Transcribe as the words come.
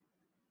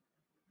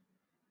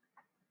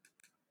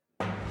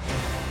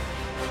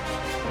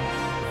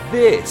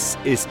This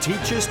is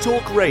Teachers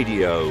Talk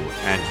Radio,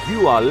 and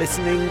you are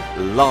listening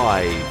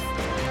live.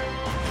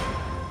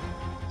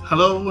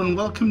 Hello and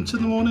welcome to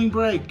the morning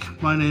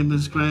break. My name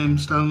is Graham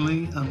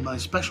Stanley and my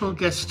special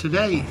guest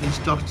today is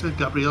Dr.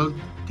 Gabrielle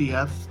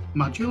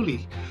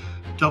Diaz-Maggioli,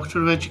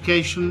 Doctor of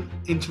Education,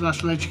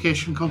 International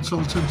Education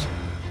Consultant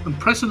and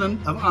President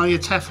of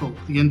IATEFL,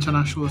 the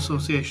International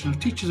Association of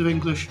Teachers of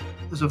English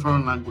as a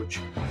Foreign Language.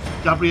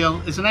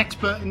 Gabrielle is an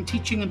expert in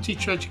teaching and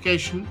teacher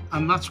education,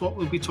 and that's what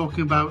we'll be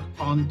talking about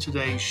on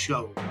today's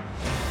show.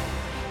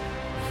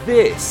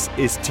 This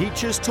is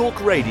Teachers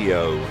Talk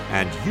Radio,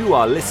 and you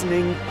are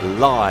listening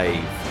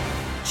live.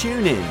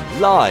 Tune in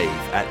live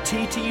at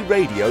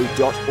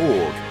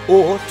ttradio.org,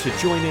 or to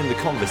join in the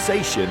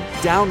conversation,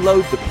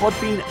 download the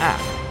Podbean app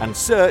and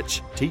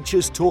search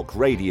Teachers Talk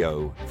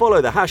Radio.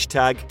 Follow the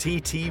hashtag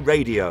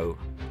TTRadio.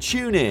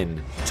 Tune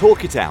in,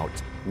 talk it out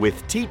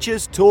with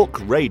Teachers Talk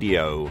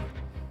Radio.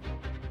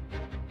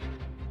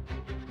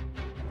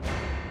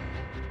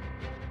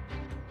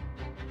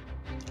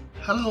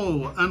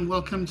 Hello and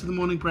welcome to the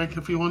morning break,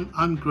 everyone.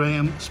 I'm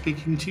Graham,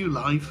 speaking to you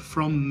live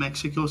from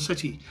Mexico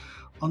City.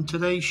 On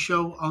today's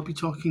show, I'll be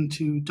talking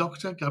to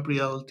Dr.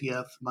 Gabrielle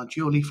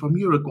Diaz-Maggioli from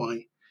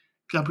Uruguay.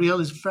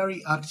 Gabrielle is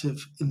very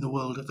active in the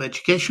world of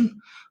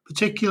education,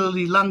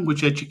 particularly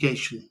language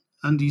education,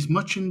 and he's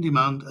much in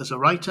demand as a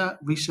writer,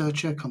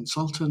 researcher,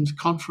 consultant,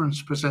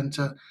 conference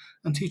presenter,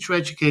 and teacher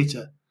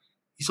educator.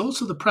 He's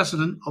also the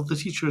president of the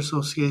Teacher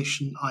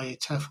Association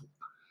IATEFL.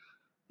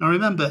 Now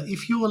remember,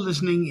 if you are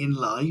listening in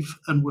live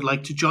and would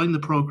like to join the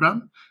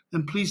program,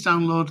 then please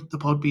download the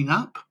Podbean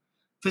app,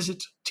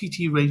 visit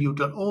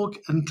ttradio.org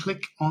and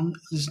click on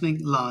Listening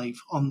Live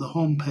on the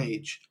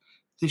homepage.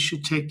 This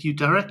should take you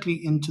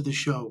directly into the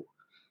show.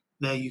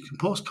 There you can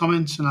post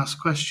comments and ask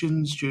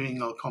questions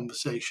during our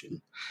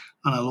conversation.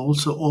 And I'll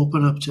also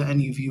open up to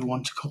any of you who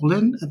want to call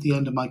in at the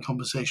end of my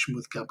conversation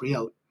with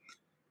Gabrielle.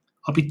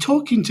 I'll be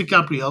talking to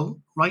Gabrielle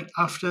right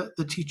after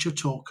the Teacher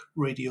Talk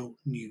Radio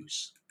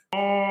news.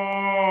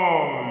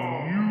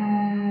 Are you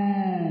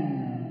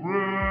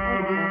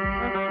ready?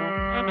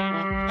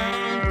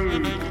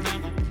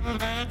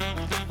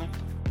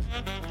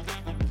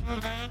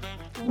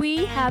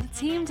 We have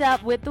teamed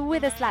up with the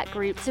Witherslack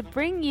Group to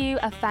bring you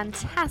a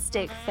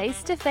fantastic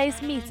face-to-face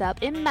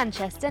meetup in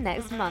Manchester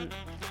next month.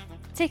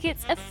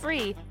 Tickets are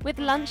free, with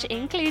lunch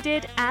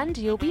included, and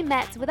you'll be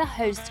met with a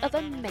host of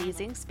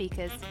amazing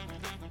speakers.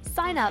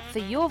 Sign up for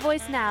Your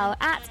Voice now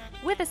at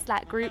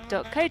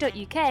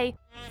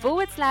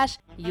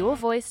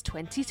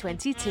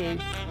witherslackgroup.co.uk/YourVoice2022.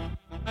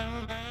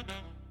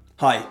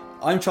 Hi,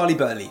 I'm Charlie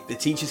Burley, the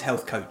Teacher's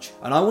Health Coach,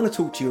 and I want to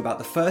talk to you about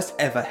the first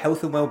ever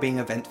health and wellbeing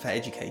event for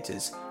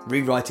educators,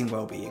 Rewriting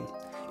Wellbeing.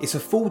 It's a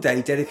full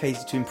day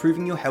dedicated to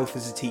improving your health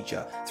as a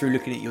teacher through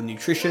looking at your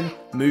nutrition,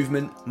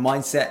 movement,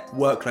 mindset,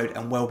 workload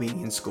and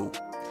wellbeing in school.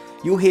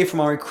 You'll hear from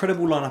our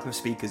incredible lineup of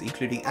speakers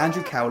including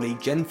Andrew Cowley,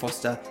 Jen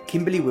Foster,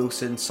 Kimberly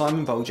Wilson,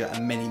 Simon Bolger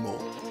and many more.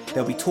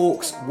 There'll be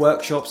talks,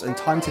 workshops and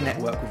time to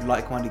network with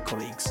like-minded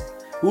colleagues.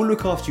 We'll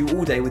look after you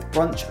all day with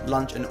brunch,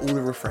 lunch and all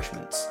the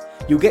refreshments.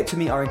 You'll get to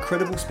meet our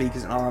incredible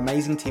speakers and our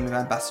amazing team of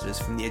ambassadors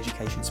from the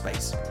education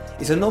space.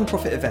 It's a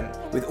non-profit event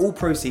with all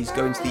proceeds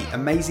going to the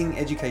amazing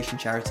education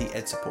charity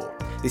EdSupport.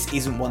 This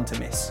isn't one to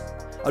miss.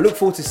 I look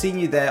forward to seeing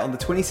you there on the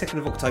 22nd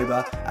of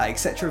October at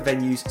Etc.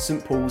 Venues,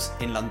 St Paul's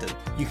in London.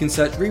 You can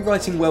search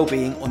Rewriting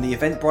Wellbeing on the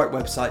Eventbrite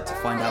website to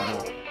find out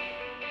more.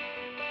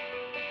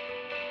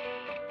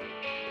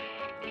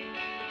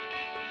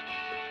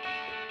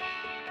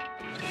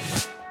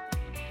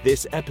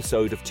 This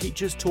episode of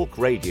Teachers Talk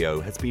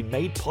Radio has been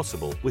made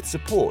possible with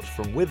support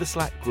from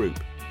Witherslack Group,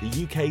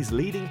 the UK's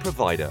leading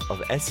provider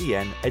of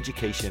SEN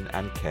education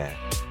and care.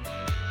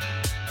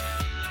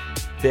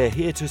 They're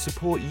here to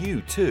support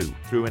you too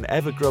through an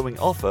ever-growing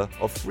offer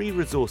of free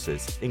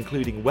resources,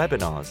 including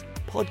webinars,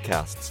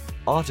 podcasts,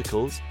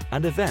 articles,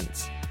 and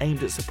events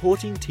aimed at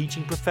supporting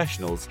teaching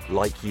professionals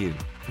like you.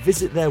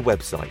 Visit their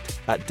website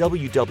at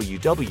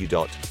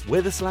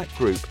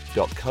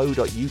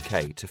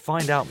www.witherslackgroup.co.uk to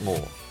find out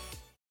more.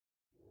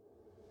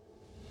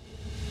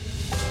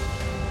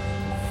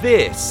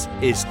 This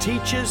is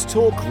Teachers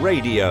Talk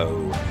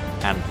Radio,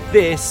 and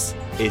this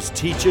is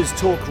Teachers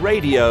Talk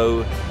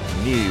Radio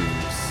News.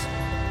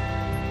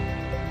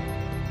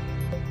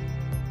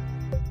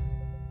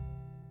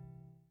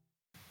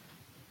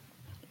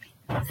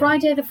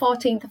 Friday the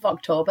 14th of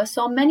October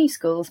saw many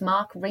schools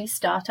mark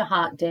Restart a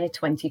Heart Day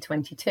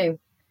 2022.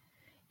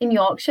 In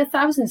Yorkshire,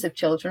 thousands of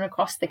children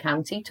across the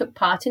county took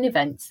part in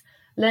events,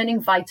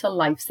 learning vital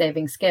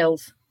life-saving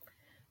skills.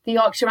 The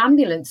Yorkshire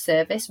Ambulance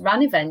Service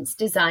ran events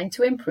designed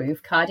to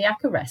improve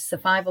cardiac arrest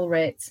survival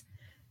rates,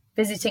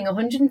 visiting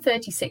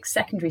 136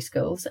 secondary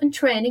schools and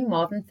training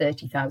more than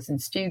 30,000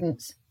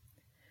 students.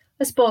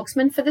 A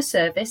spokesman for the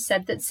service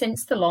said that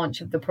since the launch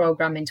of the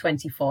programme in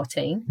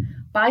 2014,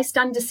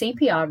 bystander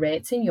CPR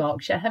rates in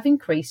Yorkshire have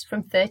increased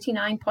from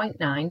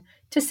 39.9%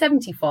 to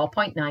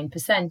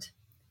 74.9%.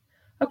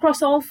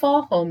 Across all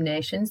four home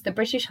nations, the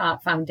British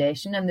Heart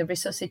Foundation and the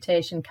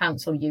Resuscitation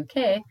Council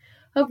UK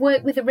have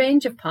worked with a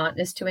range of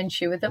partners to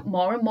ensure that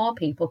more and more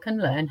people can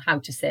learn how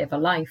to save a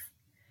life.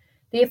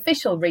 The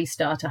official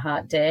Restart a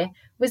Heart Day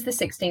was the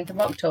 16th of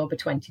October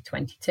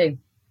 2022.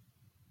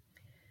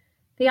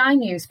 The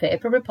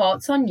i-newspaper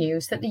reports on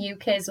news that the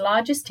UK's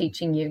largest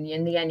teaching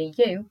union, the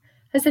NEU,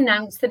 has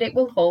announced that it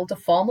will hold a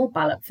formal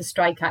ballot for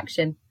strike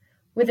action,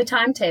 with a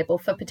timetable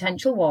for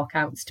potential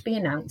walkouts to be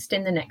announced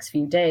in the next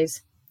few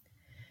days.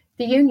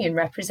 The union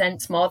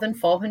represents more than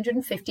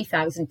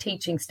 450,000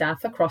 teaching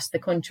staff across the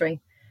country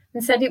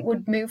and said it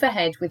would move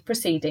ahead with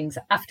proceedings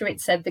after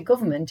it said the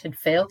government had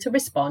failed to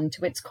respond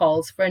to its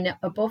calls for an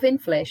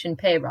above-inflation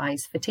pay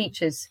rise for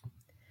teachers.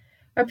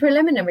 A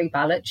preliminary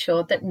ballot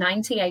showed that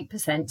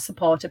 98%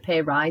 support a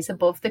pay rise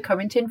above the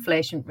current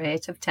inflation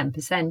rate of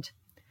 10%.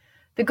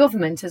 The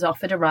government has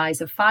offered a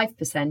rise of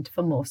 5%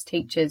 for most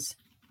teachers.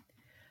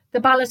 The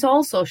ballot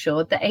also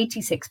showed that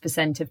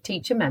 86% of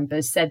teacher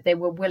members said they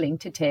were willing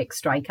to take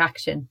strike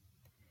action.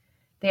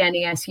 The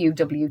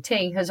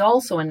NESUWT has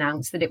also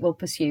announced that it will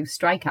pursue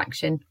strike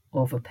action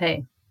over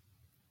pay.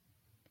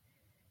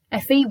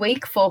 FE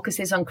Week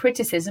focuses on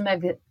criticism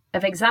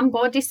of exam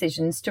board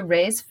decisions to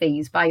raise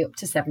fees by up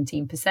to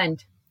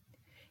 17%.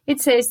 It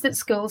says that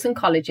schools and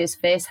colleges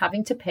face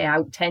having to pay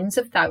out tens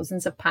of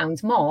thousands of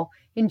pounds more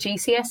in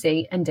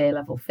GCSE and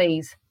A-level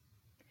fees.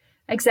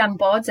 Exam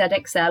boards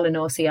Edexcel and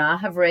OCR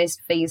have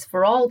raised fees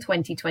for all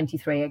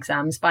 2023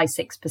 exams by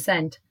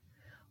 6%,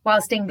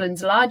 whilst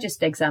England's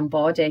largest exam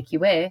board,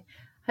 AQA,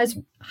 has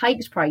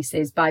hiked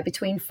prices by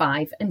between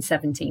 5 and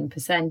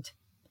 17%.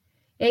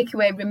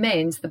 AQA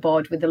remains the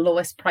board with the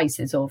lowest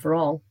prices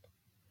overall.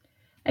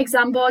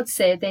 Exam boards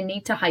say they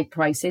need to hike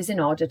prices in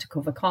order to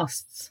cover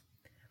costs,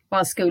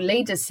 while school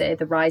leaders say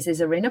the rises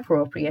are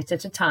inappropriate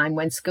at a time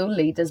when school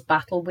leaders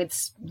battle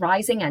with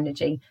rising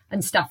energy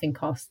and staffing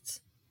costs.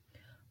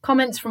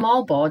 Comments from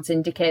all boards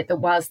indicate that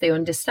whilst they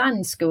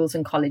understand schools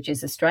and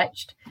colleges are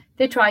stretched,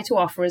 they try to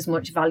offer as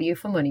much value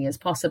for money as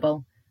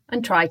possible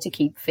and try to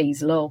keep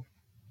fees low.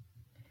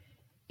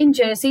 In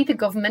Jersey, the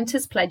government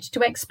has pledged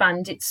to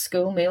expand its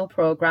school meal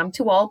programme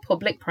to all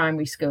public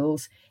primary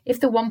schools if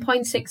the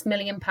 £1.6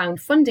 million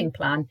funding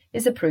plan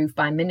is approved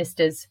by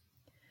ministers.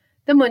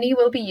 The money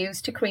will be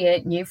used to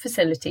create new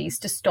facilities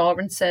to store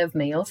and serve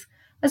meals,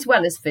 as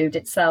well as food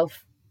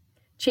itself.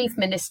 Chief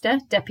Minister,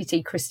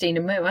 Deputy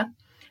Christina Moore,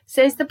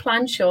 says the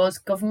plan shows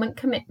government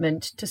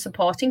commitment to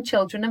supporting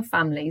children and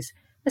families,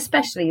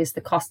 especially as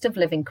the cost of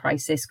living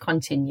crisis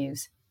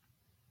continues.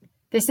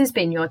 This has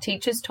been your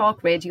Teachers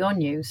Talk Radio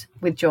News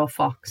with Joe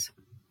Fox.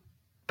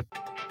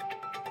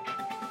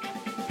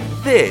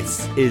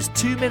 This is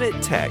 2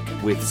 Minute Tech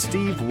with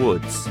Steve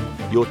Woods,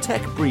 your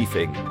tech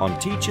briefing on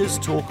Teachers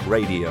Talk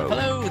Radio.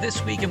 Hello,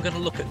 this week I'm going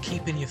to look at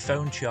keeping your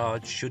phone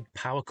charged should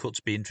power cuts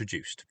be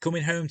introduced.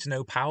 Coming home to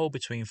no power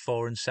between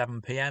 4 and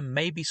 7 p.m.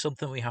 may be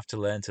something we have to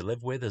learn to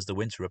live with as the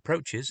winter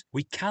approaches.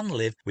 We can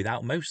live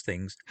without most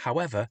things.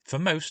 However, for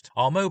most,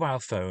 our mobile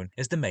phone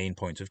is the main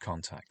point of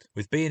contact.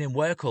 With being in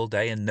work all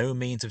day and no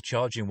means of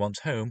charging once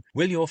home,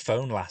 will your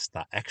phone last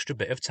that extra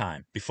bit of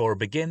time? Before I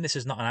begin, this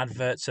is not an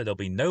advert, so there'll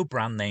be no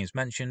brand names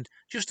mentioned,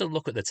 just a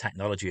look at the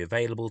technology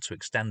available to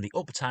extend the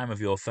uptime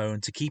of your phone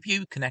to keep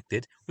you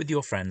connected with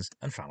your friends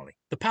and family.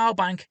 The power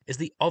bank is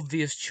the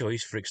obvious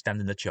choice for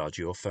extending the charge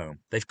of your phone.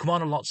 They've come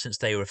on a lot since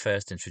they were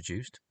first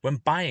introduced. When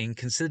buying,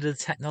 consider the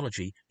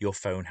technology your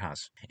phone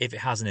has. If it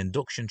has an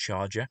induction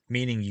charger,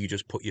 meaning you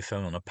just put your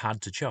phone on a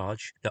pad to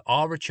charge, there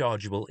are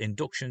rechargeable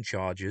induction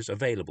chargers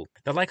available.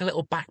 They're like a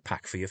little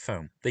backpack for your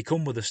phone. They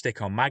come with a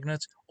stick-on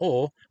magnet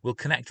or will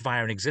connect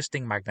via an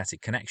existing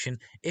magnetic connection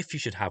if you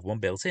should have one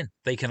built in.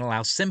 They can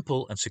allow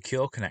simple and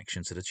secure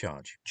connection to the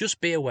charge.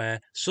 Just be aware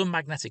some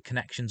magnetic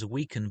connections are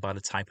weakened by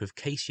the type of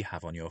case you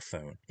have on your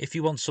phone. If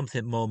you want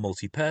something more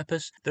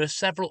multi-purpose, there are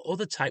several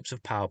other types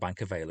of power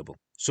bank available.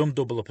 Some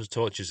double up as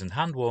torches and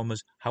hand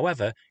warmers.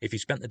 However, if you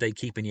spent the day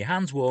keeping your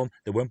hands warm,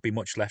 there won't be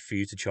much left for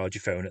you to charge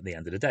your phone at the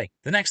end of the day.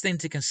 The next thing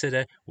to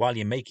consider while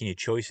you're making your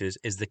choices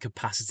is the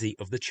capacity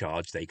of the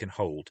charge they can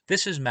hold.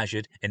 This is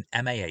measured in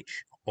mAh,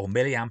 or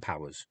milliamp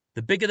hours.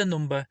 The bigger the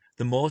number,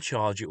 the more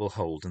charge it will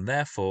hold, and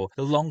therefore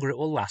the longer it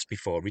will last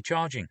before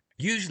recharging.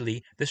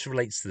 Usually, this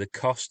relates to the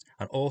cost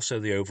and also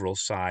the overall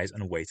size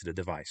and weight of the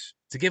device.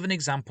 To give an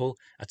example,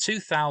 a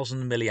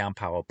 2000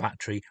 milliamp hour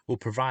battery will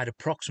provide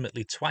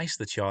approximately twice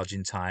the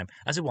charging time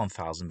as a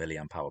 1000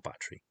 milliamp hour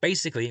battery.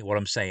 Basically, what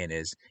I'm saying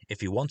is,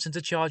 if you're wanting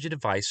to charge a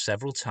device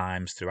several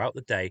times throughout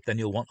the day, then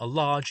you'll want a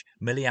large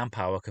milliamp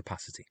hour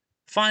capacity.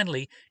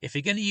 Finally, if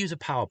you're going to use a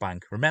power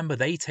bank, remember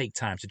they take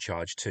time to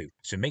charge too,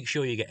 so make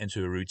sure you get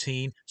into a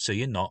routine so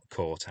you're not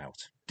caught out.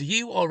 Do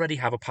you already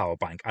have a power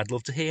bank? I'd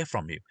love to hear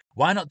from you.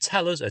 Why not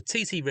tell us at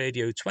TT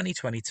Radio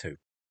 2022?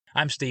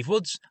 I'm Steve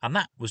Woods, and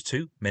that was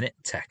 2 Minute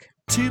Tech.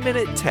 2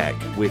 Minute Tech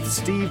with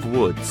Steve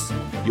Woods,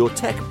 your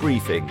tech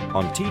briefing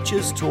on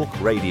Teachers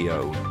Talk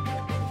Radio.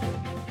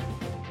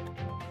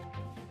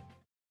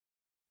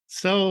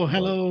 So,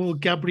 hello,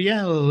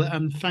 Gabrielle,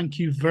 and thank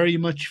you very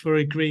much for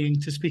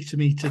agreeing to speak to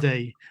me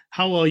today.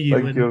 How are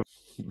you?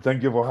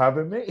 Thank you for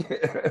having me.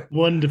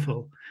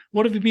 Wonderful.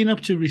 What have you been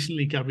up to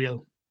recently,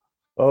 Gabrielle?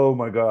 Oh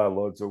my God,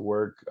 lots of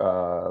work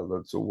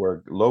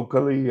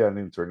locally and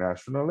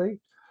internationally.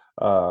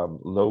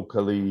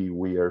 Locally,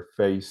 we are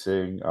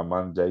facing a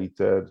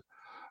mandated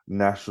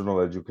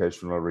national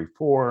educational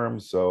reform.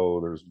 So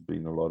there's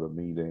been a lot of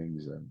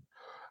meetings and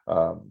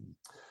um,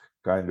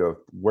 kind of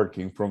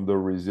working from the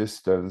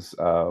resistance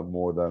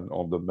more than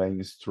on the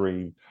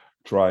mainstream,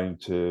 trying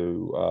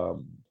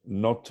to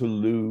not to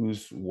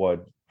lose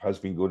what has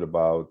been good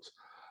about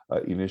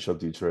initial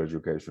teacher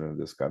education in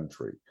this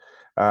country.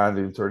 And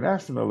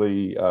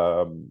internationally,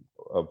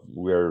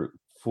 we're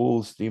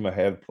full steam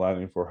ahead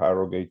planning for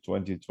Harrogate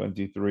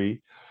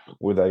 2023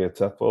 with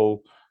IATEFL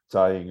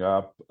tying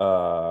up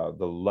the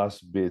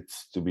last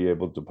bits to be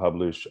able to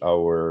publish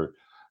our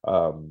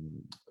um,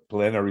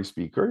 plenary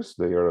speakers.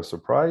 They are a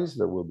surprise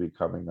that will be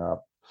coming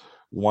up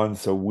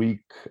once a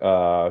week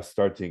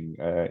starting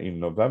in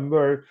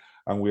November.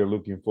 And we are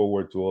looking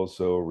forward to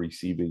also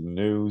receiving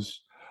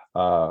news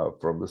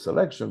from the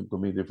selection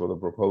committee for the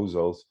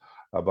proposals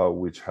about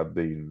which have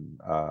been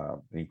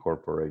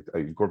incorporated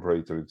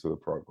into the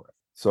program.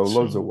 So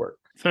loads of work.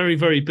 Very,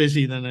 very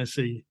busy then, I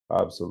see.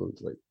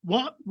 Absolutely.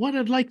 What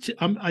I'd like to,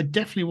 I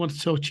definitely want to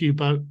talk to you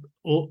about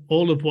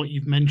all of what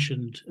you've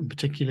mentioned, in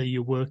particular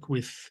your work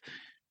with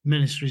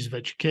ministries of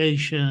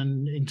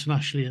education,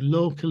 internationally and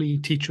locally,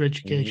 teacher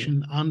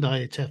education, and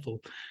IATEFL.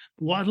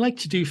 What I'd like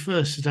to do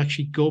first is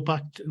actually go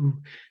back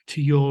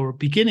to your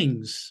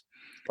beginnings.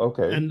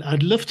 Okay. And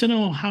I'd love to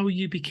know how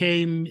you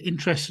became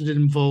interested and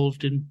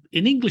involved in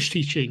English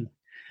teaching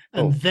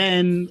and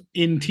then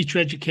in teacher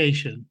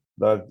education.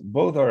 That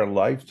both are a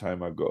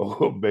lifetime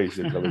ago,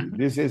 basically.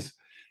 This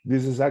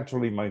is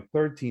actually my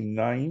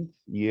 39th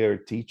year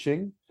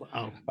teaching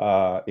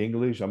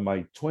English and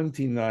my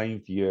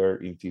 29th year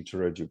in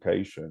teacher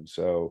education.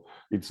 So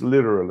it's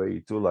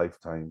literally two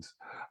lifetimes.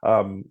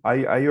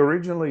 I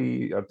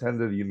originally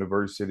attended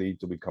university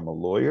to become a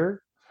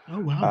lawyer. Oh,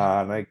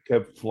 wow. And I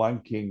kept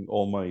flunking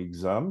all my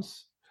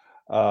exams.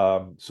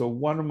 So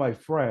one of my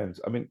friends,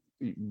 I mean,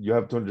 you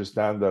have to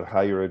understand that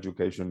higher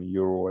education in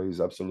Uruguay is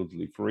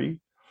absolutely free.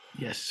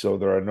 Yes. So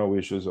there are no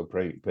issues of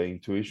paying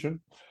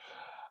tuition.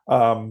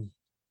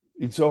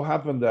 It so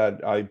happened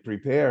that I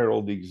prepared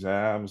all the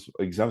exams.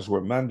 Exams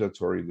were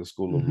mandatory in the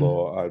School of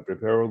Law. I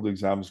prepared all the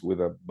exams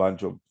with a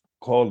bunch of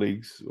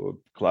colleagues or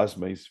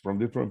classmates from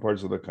different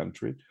parts of the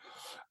country.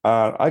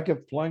 I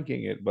kept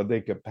flunking it, but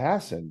they kept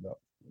passing them.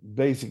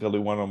 Basically,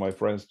 one of my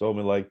friends told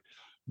me, like,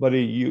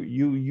 buddy,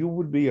 you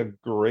would be a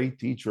great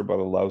teacher, but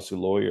a lousy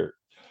lawyer.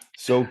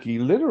 So he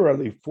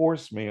literally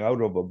forced me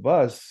out of a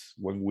bus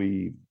when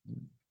we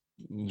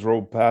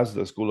drove past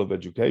the School of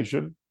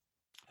Education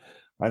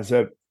and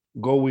said,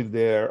 go in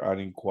there and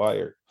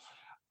inquire.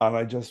 And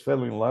I just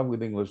fell in love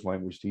with English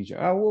language teaching.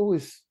 I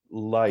always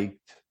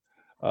liked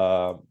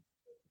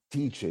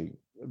teaching.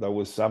 That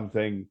was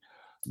something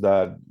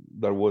that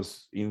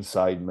was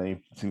inside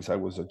me since I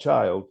was a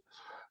child.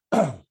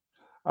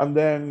 And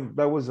then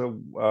that was a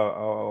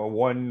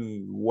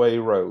one-way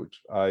road.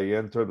 I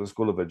entered the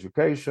School of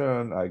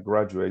Education. I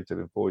graduated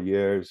in 4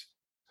 years.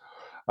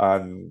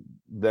 And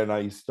then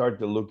I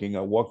started looking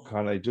at what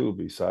can I do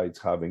besides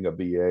having a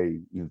BA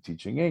in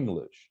teaching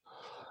English.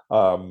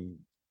 I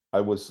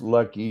was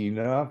lucky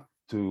enough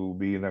to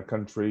be in a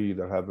country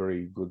that had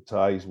very good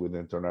ties with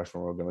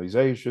international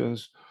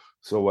organizations.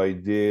 So I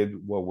did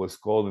what was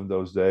called in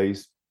those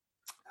days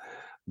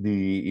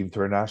the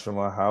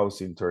International House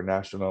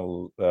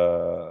International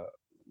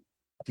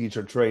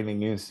Teacher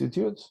Training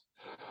Institute,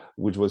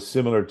 which was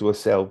similar to a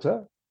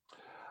CELTA.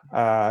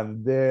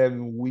 And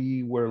then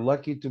we were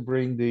lucky to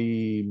bring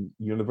the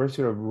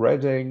University of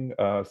Reading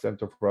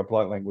Center for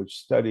Applied Language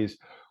Studies.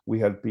 We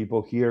had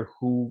people here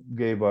who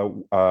gave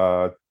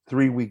a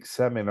 3-week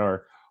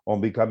seminar on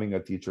becoming a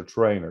teacher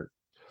trainer.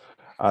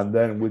 And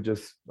then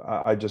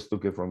I just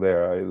took it from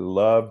there. I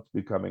loved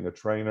becoming a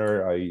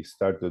trainer. I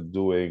started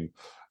doing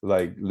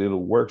like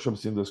little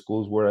workshops in the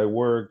schools where I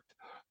worked.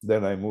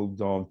 Then I moved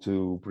on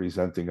to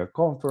presenting at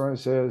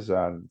conferences,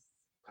 and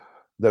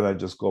then I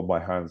just got my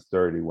hands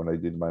dirty when I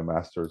did my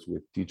master's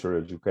with teacher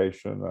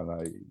education, and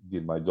I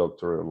did my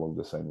doctorate along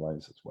the same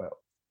lines as well.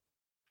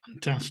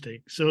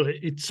 Fantastic. So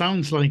it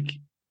sounds like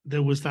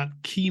there was that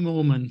key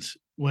moment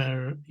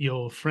where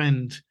your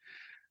friend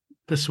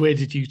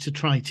persuaded you to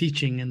try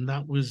teaching, and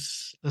that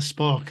was a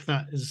spark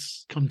that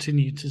has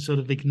continued to sort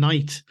of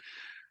ignite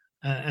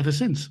ever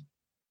since.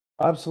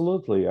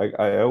 Absolutely.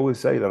 I always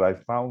say that I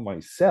found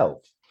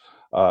myself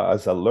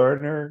as a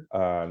learner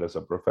and as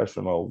a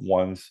professional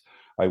once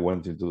I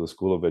went into the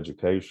School of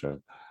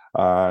Education.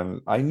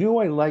 And I knew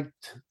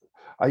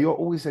I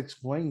always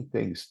explained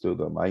things to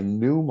them. I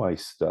knew my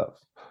stuff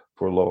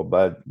for law,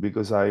 but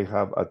because I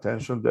have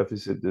attention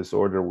deficit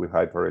disorder with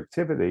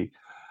hyperactivity,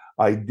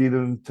 I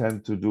didn't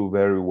tend to do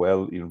very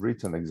well in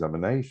written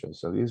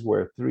examinations. So these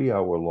were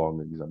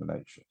 3-hour-long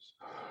examinations.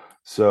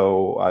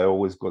 So I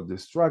always got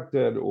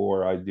distracted,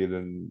 or I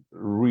didn't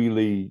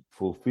really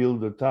fulfill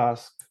the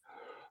task.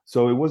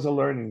 So it was a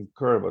learning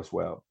curve as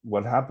well.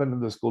 What happened in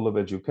the School of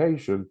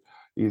Education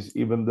is,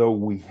 even though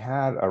we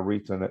had a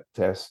written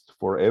test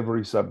for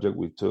every subject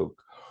we took,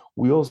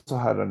 we also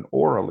had an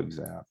oral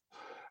exam.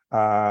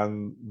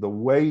 And the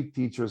way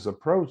teachers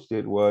approached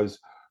it was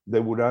they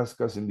would ask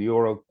us in the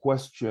oral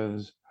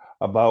questions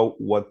about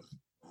what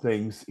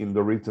things in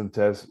the written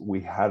test we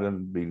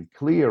hadn't been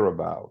clear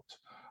about.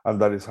 And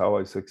that is how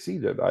I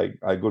succeeded.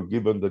 I got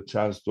given the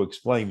chance to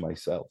explain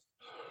myself.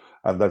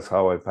 And that's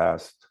how I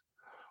passed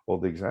all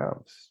the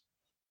exams.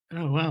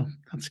 Oh, wow.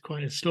 That's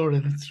quite a story.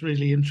 That's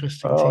really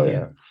interesting Oh, to hear.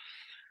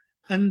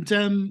 yeah. And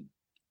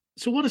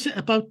so what is it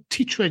about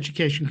teacher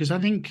education? Because I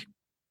think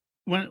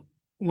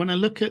when I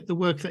look at the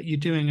work that you're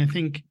doing, I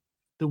think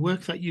the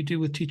work that you do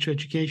with teacher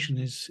education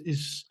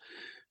is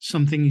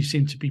something you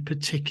seem to be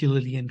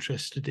particularly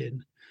interested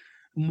in.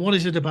 And what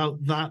is it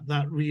about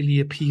that really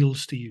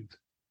appeals to you?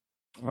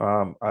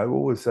 I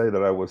always say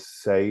that I was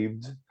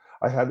saved.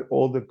 I had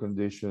all the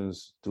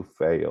conditions to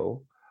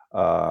fail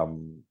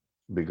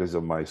because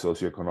of my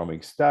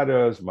socioeconomic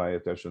status, my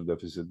attention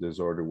deficit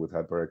disorder with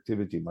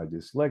hyperactivity, my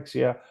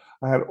dyslexia.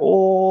 I had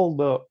all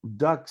the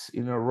ducks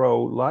in a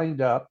row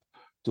lined up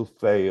to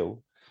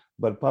fail,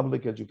 but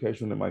public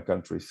education in my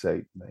country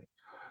saved me.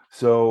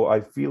 So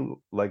I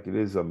feel like it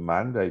is a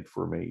mandate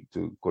for me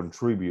to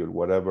contribute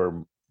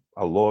whatever,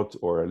 a lot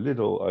or a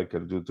little, I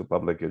can do to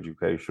public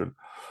education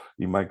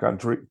in my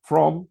country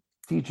from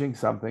teaching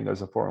something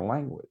as a foreign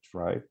language,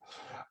 right?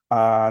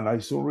 And I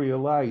soon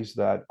realized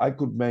that I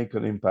could make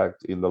an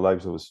impact in the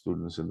lives of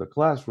students in the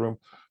classroom,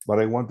 but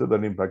I wanted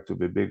an impact to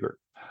be bigger.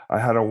 I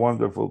had a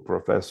wonderful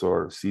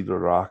professor, Sidra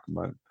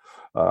Rahman.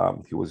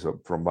 He was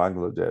from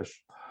Bangladesh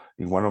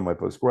in one of my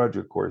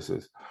postgraduate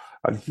courses.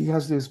 And he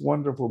has this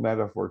wonderful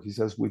metaphor. He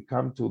says, we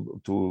come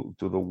to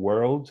the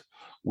world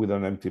with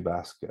an empty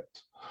basket.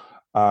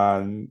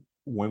 And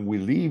when we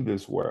leave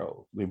this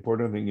world, the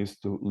important thing is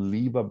to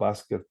leave a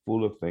basket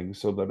full of things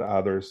so that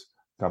others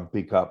can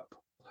pick up.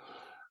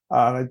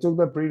 And I took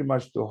that pretty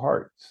much to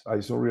heart. I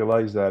soon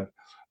realized that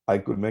I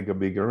could make a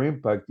bigger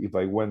impact if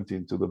I went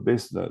into the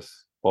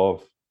business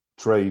of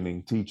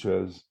training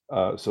teachers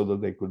so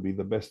that they could be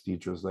the best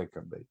teachers they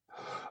can be.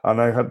 And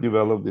I have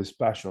developed this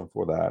passion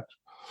for that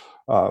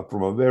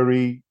from a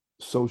very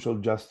social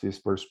justice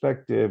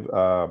perspective.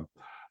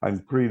 I'm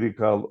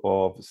critical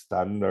of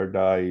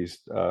standardized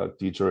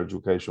teacher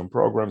education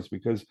programs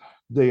because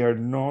they are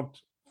not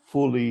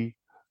fully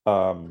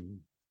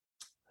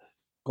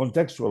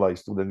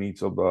contextualized to the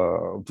needs of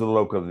to the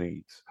local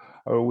needs.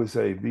 I always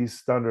say these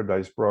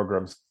standardized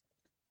programs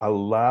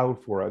allow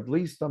for at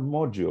least a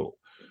module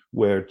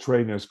where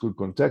trainers could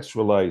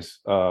contextualize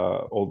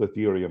all the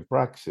theory and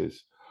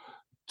praxis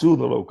to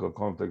the local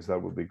context.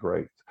 That would be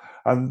great.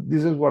 And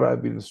this is what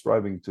I've been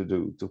striving to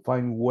do, to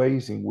find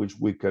ways in which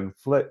we can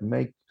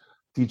make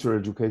teacher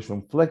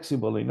education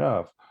flexible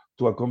enough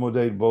to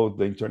accommodate both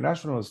the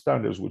international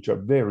standards, which are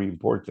very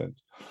important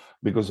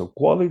because of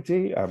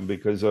quality and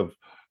because of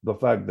the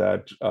fact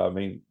that,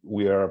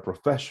 we are a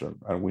profession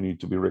and we need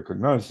to be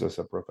recognized as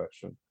a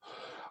profession.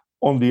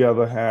 On the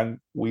other hand,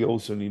 we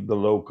also need the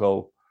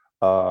local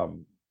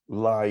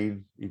live,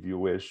 if you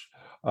wish,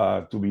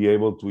 to be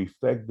able to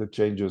effect the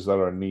changes that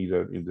are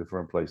needed in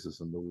different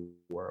places in the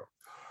world.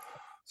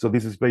 So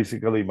this is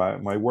basically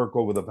my work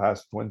over the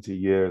past 20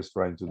 years,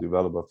 trying to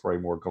develop a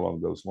framework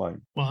along those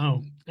lines.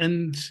 Wow.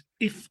 And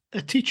if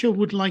a teacher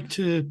would like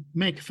to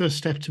make a first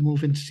step to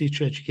move into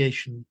teacher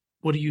education,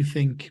 what do you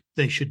think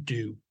they should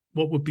do?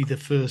 What would be the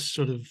first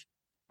sort of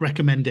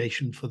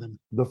recommendation for them?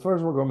 The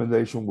first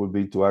recommendation would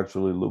be to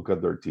actually look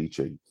at their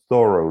teaching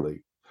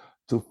thoroughly,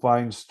 to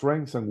find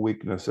strengths and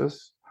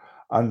weaknesses,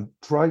 and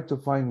try to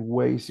find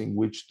ways in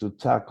which to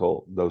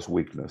tackle those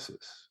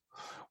weaknesses.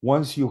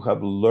 Once you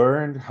have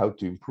learned how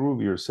to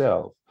improve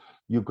yourself,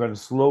 you can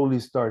slowly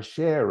start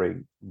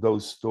sharing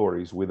those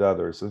stories with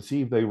others and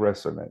see if they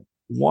resonate.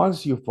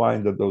 Once you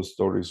find that those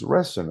stories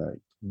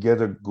resonate,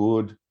 get a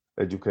good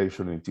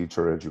education in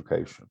teacher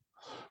education.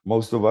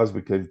 Most of us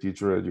became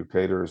teacher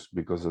educators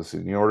because of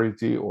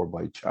seniority or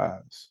by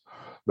chance.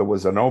 There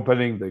was an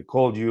opening, they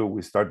called you,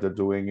 we started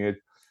doing it,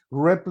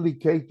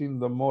 replicating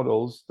the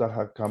models that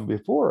had come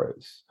before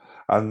us.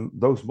 And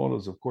those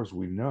models, of course,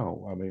 we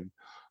know.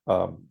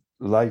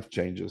 Life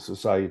changes,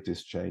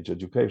 societies change,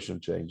 education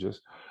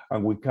changes,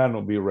 and we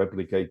cannot be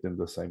replicating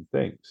the same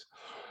things.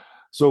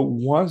 So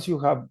once you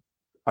have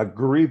a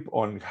grip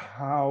on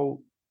how,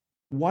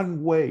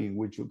 one way in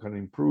which you can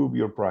improve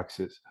your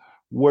praxis,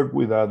 work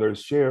with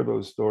others, share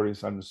those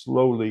stories, and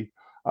slowly,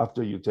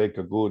 after you take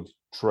a good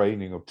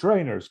training of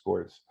trainers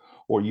course,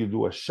 or you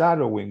do a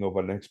shadowing of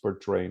an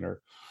expert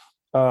trainer,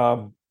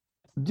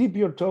 dip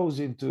your toes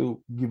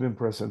into giving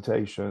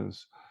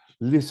presentations,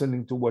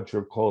 listening to what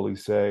your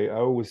colleagues say. I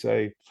always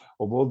say,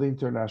 of all the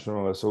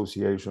international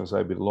associations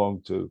I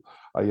belong to,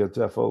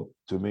 IATEFL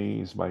to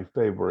me is my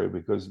favorite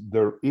because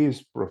there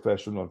is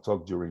professional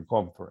talk during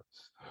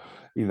conference.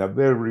 In a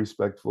very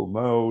respectful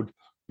mode,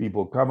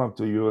 people come up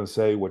to you and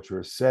say, what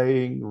you're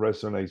saying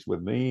resonates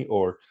with me,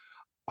 or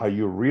are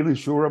you really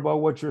sure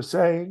about what you're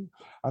saying?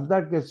 And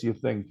that gets you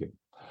thinking.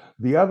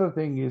 The other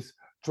thing is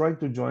try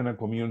to join a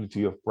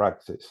community of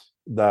practice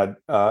that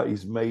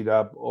is made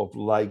up of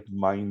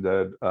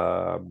like-minded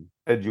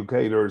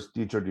educators,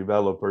 teacher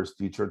developers,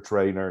 teacher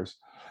trainers,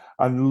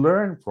 and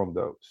learn from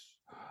those.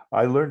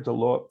 I learned a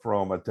lot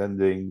from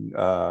attending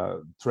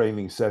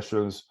training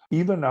sessions,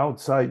 even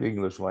outside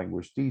English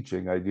language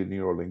teaching. I did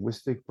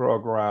neurolinguistic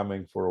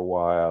programming for a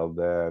while,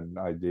 then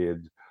I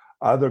did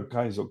other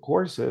kinds of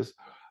courses,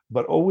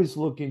 but always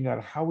looking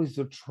at how is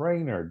the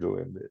trainer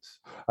doing this.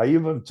 I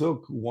even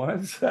took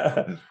once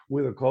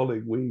with a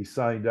colleague, we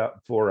signed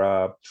up for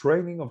a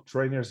training of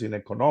trainers in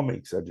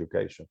economics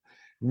education.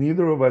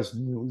 Neither of us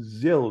knew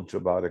zilch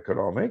about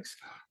economics.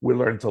 We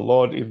learned a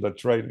lot in the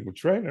training of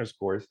trainers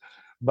course,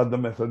 but the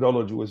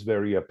methodology was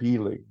very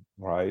appealing,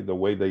 right? The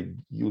way they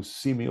use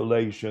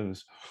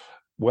simulations,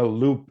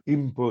 loop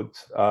input,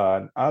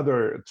 and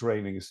other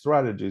training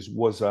strategies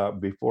was a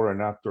before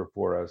and after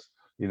for us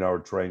in our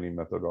training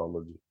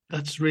methodology.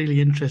 That's really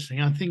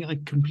interesting. I think I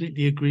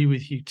completely agree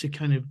with you to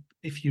kind of,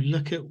 if you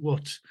look at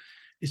what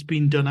is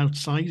being done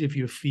outside of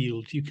your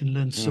field, you can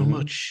learn so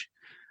much.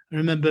 I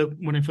remember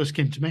when I first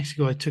came to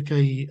Mexico, I took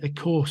a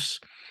course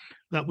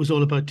that was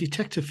all about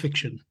detective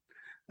fiction.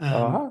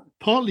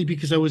 Partly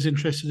because I was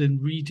interested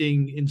in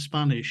reading in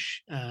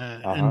Spanish,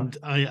 and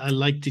I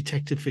like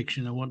detective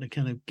fiction. I want to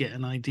kind of get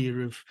an idea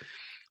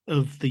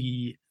of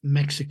the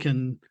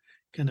Mexican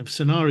kind of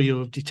scenario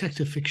of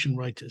detective fiction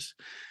writers.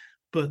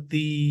 But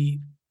the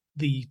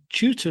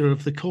tutor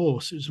of the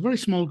course, it was a very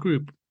small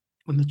group,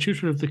 and the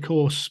tutor of the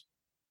course,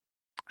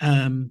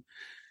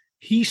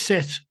 he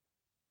set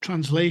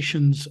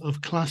translations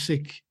of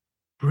classic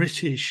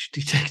British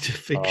detective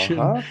fiction,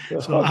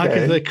 so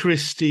Agatha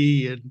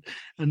Christie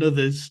and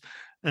others,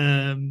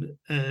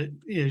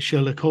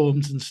 Sherlock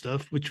Holmes and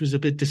stuff, which was a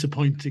bit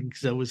disappointing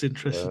because I was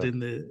interested in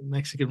the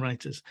Mexican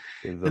writers.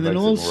 And then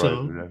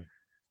also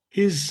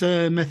his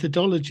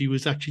methodology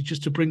was actually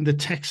just to bring the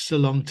texts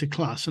along to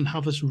class and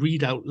have us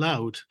read out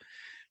loud,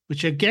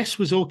 which I guess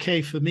was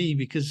okay for me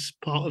because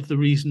part of the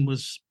reason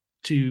was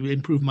to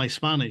improve my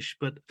Spanish,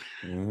 but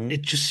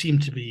it just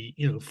seemed to be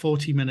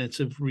 40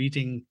 minutes of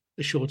reading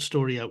a short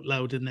story out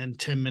loud and then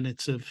 10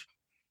 minutes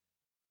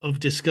of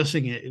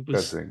discussing it.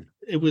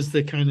 It was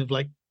the kind of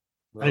like,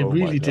 I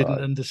really didn't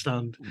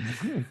understand.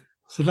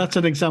 So that's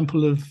an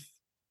example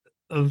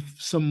of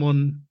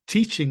someone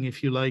teaching,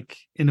 if you like,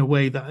 in a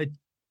way that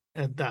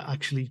that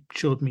actually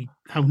showed me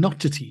how not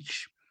to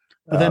teach.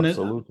 But then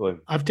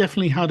I've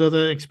definitely had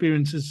other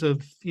experiences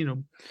of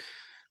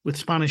with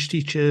Spanish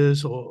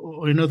teachers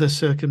or in other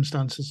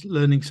circumstances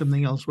learning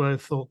something else where I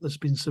thought there's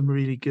been some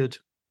really good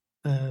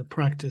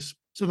practice.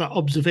 So that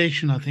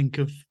observation, I think,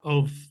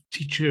 of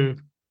teacher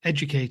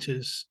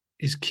educators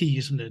is key,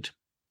 isn't it?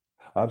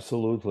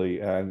 Absolutely.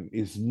 And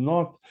it's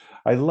not,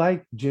 I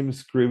like Jim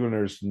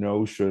Scrivener's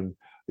notion.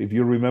 If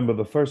you remember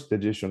the first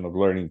edition of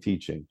Learning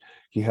Teaching,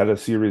 he had a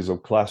series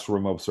of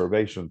classroom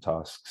observation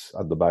tasks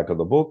at the back of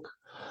the book.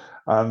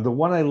 And the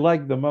one I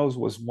liked the most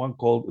was one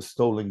called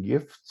Stolen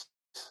Gifts.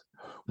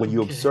 When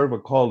you observe a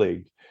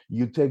colleague,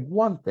 you take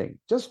one thing,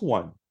 just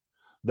one,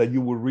 that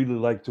you would really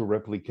like to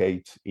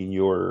replicate in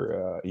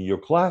your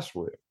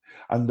classroom.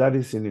 And that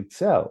is in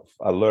itself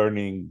a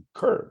learning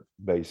curve,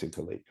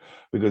 basically,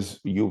 because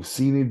you've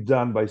seen it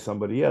done by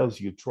somebody else,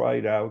 you try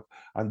it out,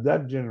 and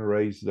that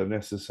generates the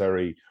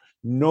necessary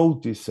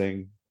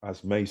noticing,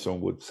 as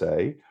Mason would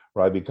say,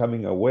 right?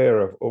 Becoming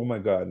aware of, oh my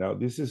God, now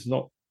this is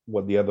not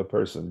what the other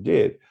person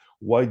did.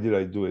 Why did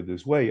I do it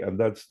this way? And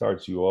that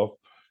starts you off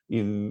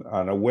in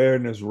an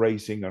awareness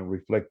raising and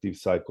reflective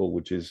cycle,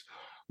 which is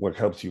what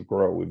helps you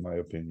grow, in my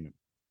opinion.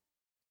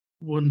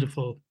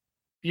 Wonderful.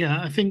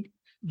 Yeah, I think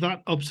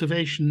that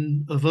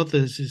observation of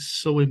others is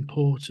so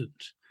important.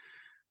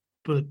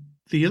 But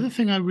the other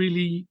thing I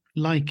really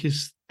like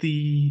is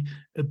the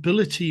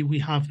ability we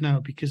have now,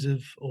 because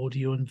of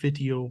audio and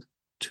video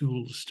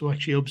tools, to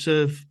actually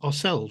observe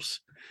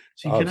ourselves.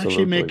 So you can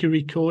actually make a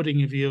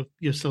recording of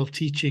yourself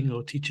teaching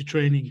or teacher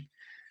training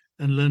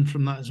and learn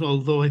from that as well.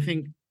 Although I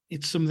think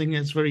it's something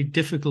that's very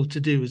difficult to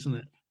do, isn't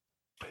it?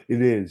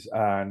 It is.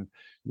 And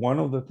one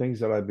of the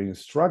things that I've been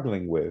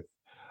struggling with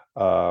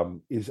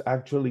is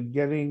actually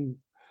getting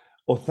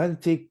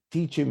authentic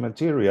teaching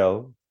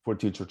material for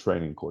teacher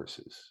training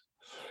courses.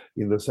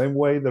 In the same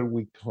way that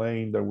we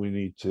claim that we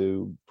need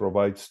to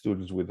provide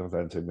students with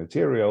authentic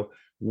material,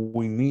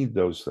 we need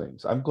those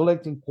things. I'm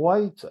collecting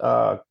quite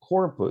a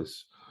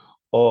corpus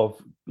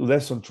of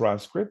lesson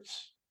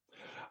transcripts.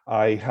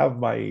 I have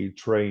my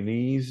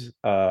trainees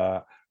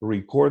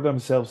record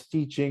themselves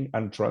teaching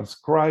and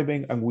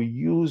transcribing, and we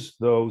use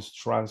those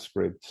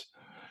transcripts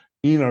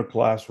in our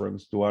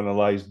classrooms to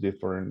analyze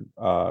different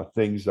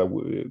things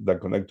that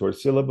connect to our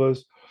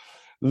syllabus.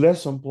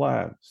 Lesson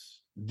plans,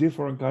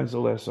 different kinds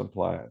of lesson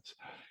plans.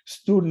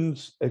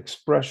 Students'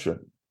 expression.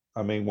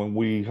 I mean, when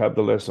we have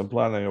the lesson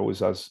plan, I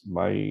always ask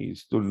my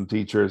student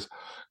teachers,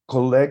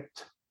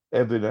 collect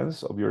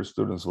evidence of your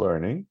students'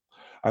 learning,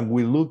 and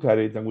we look at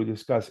it and we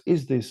discuss,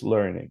 is this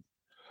learning?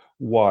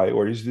 Why?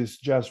 Or is this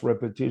just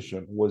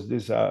repetition? Was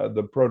this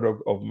the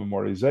product of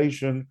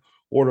memorization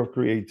or of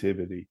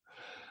creativity?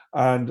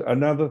 And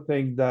another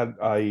thing that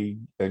I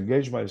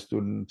engage my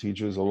student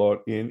teachers a lot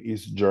in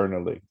is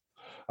journaling.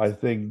 I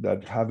think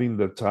that having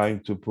the time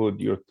to put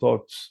your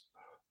thoughts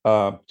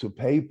to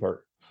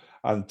paper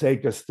and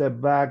take a step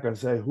back and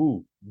say,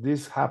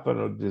 this happened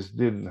or this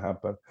didn't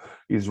happen,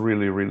 is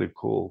really, really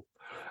cool.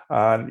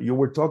 And you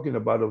were talking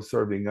about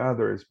observing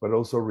others, but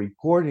also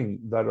recording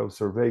that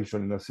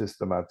observation in a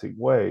systematic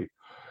way.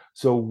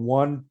 So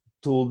one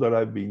tool that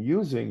I've been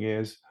using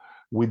is,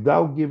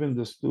 without giving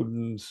the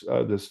students,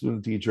 the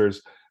student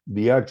teachers,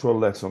 the actual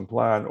lesson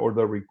plan or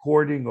the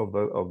recording of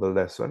the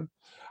lesson,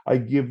 I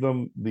give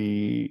them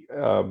the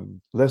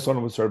lesson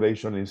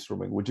observation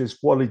instrument, which is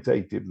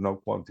qualitative,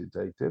 not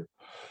quantitative.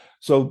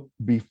 So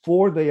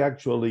before they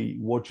actually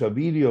watch a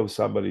video of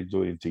somebody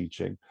doing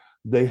teaching,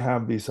 they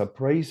have this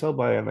appraisal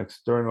by an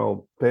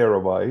external pair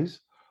of eyes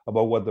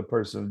about what the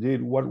person did,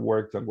 what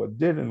worked and what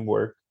didn't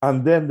work.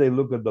 And then they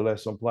look at the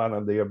lesson plan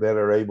and they are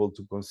better able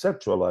to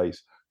conceptualize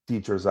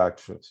teachers'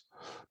 actions.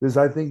 Because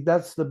I think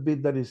that's the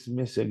bit that is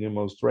missing in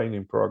most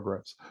training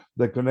programs,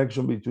 the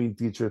connection between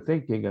teacher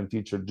thinking and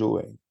teacher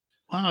doing.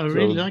 Wow, I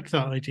really like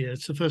that idea.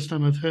 It's the first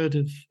time I've heard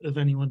of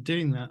anyone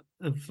doing that,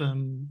 of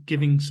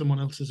giving someone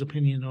else's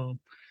opinion or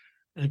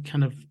a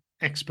kind of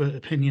expert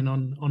opinion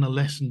on a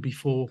lesson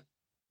before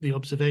the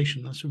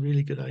observation. That's a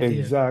really good idea.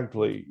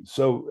 Exactly.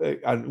 So,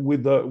 and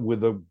with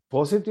the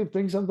positive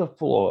things and the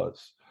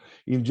flaws,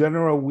 in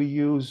general, we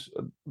use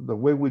the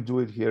way we do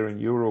it here in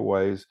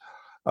Uruguay is,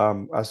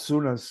 as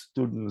soon as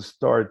students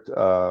start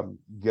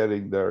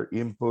getting their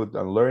input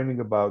and learning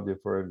about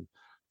different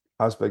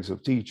aspects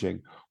of teaching,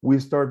 we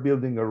start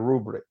building a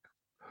rubric.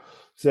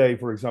 Say,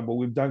 for example,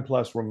 we've done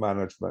classroom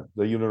management,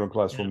 the unit on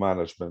classroom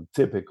management,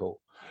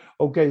 typical.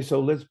 Okay, so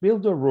let's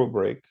build a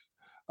rubric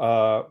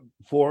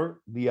for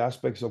the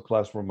aspects of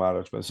classroom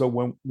management. So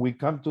when we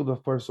come to the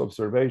first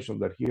observation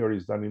that here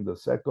is done in the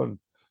second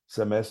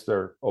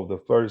semester of the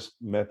first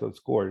methods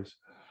course,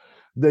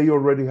 they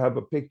already have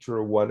a picture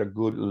of what a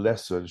good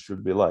lesson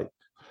should be like.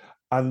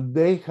 And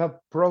they have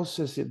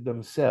processed it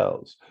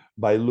themselves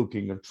by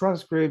looking at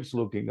transcripts,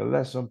 looking at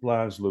lesson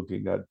plans,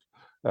 looking at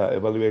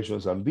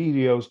evaluations and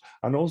videos,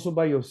 and also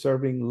by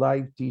observing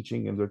live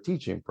teaching in their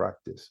teaching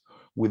practice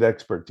with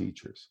expert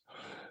teachers.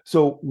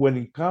 So when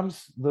it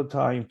comes the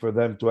time for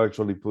them to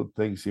actually put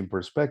things in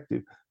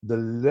perspective, the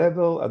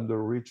level and the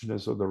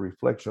richness of the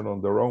reflection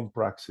on their own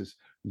praxis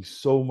is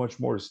so much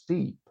more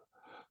steep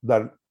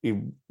than if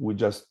we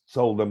just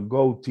told them,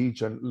 go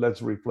teach and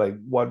let's reflect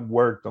what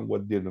worked and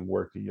what didn't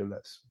work in your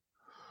lesson.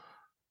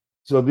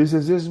 So this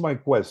is my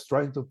quest,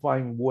 trying to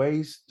find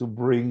ways to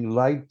bring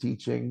live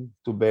teaching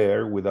to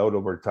bear without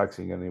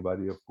overtaxing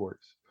anybody, of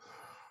course.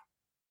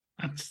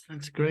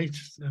 That's great.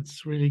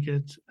 That's really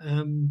good.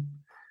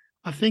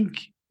 I think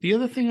the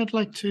other thing I'd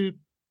like to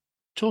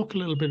talk a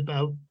little bit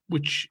about,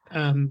 which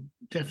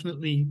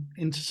definitely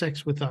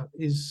intersects with that,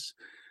 is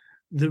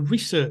the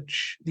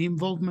research, the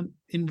involvement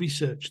in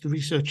research, the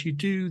research you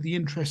do, the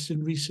interest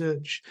in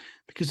research.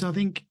 Because I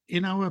think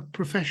in our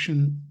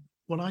profession,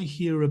 what I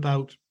hear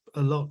about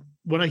a lot,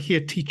 what I hear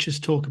teachers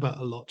talk about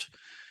a lot,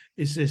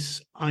 is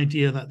this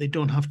idea that they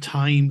don't have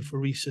time for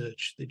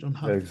research. They don't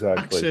have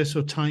access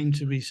or time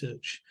to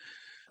research.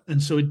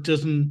 And so it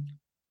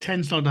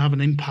tends not to have an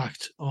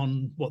impact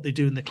on what they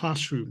do in the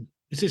classroom.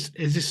 Is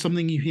this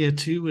something you hear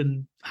too?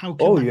 And how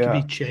can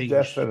that be changed?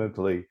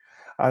 Definitely.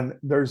 And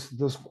there's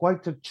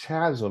quite a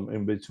chasm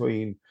in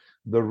between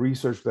the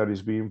research that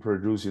is being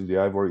produced in the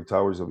ivory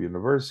towers of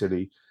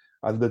university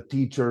and the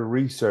teacher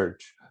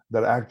research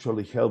that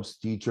actually helps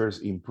teachers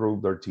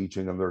improve their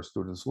teaching and their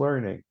students'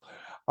 learning.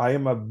 I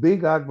am a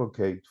big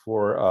advocate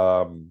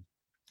for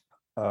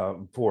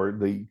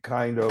the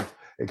kind of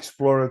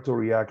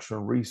exploratory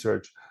action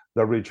research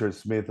that Richard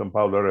Smith and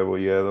Paula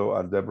Rebolledo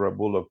and Deborah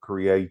Bullock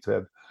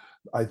created.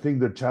 I think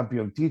the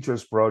champion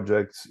teachers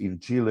projects in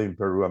Chile, in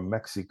Peru, and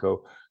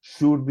Mexico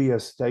should be a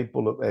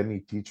staple of any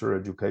teacher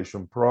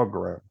education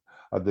program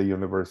at the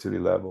university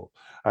level.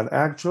 And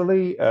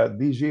actually,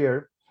 this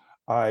year,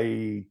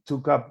 I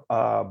took up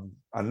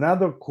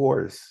another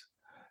course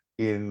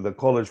in the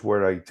college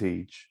where I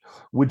teach,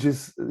 which it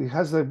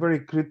has a very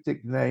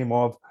cryptic name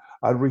of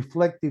a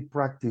reflective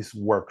practice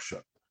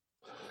workshop.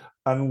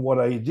 And what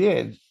I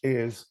did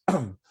is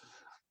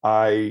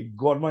I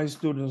got my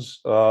students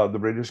the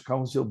British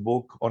Council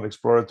book on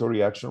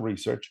exploratory action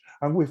research,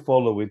 and we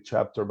follow it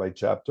chapter by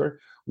chapter.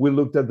 We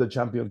looked at the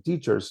champion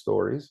teacher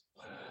stories.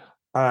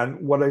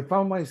 And what I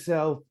found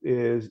myself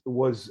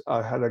was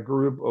I had a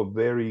group of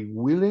very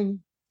willing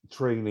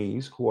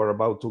trainees who are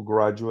about to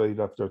graduate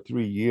after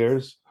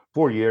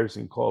 4 years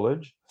in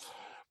college,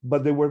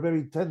 but they were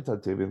very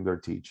tentative in their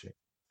teaching.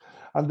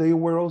 And they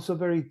were also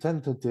very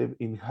tentative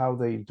in how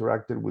they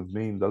interacted with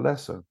me in the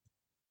lesson.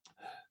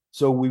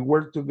 So we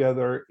worked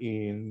together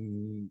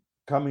in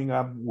coming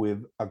up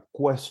with a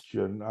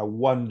question, a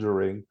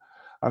wondering,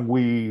 and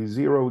we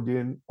zeroed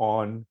in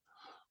on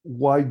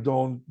why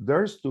don't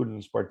their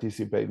students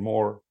participate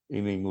more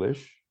in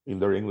English, in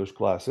their English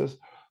classes?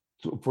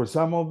 For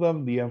some of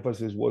them, the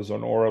emphasis was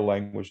on oral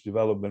language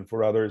development.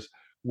 For others,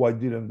 why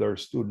didn't their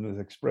students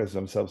express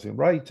themselves in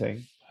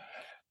writing?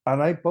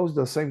 And I posed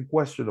the same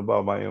question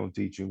about my own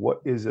teaching.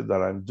 What is it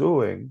that I'm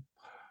doing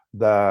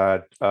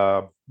that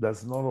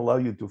does not allow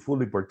you to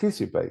fully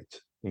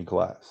participate in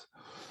class.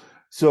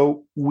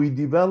 So we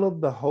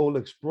developed the whole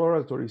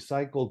exploratory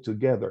cycle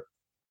together.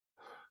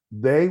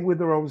 They with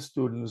their own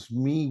students,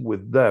 me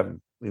with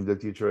them in the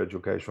teacher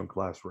education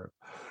classroom.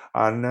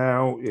 And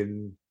now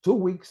in 2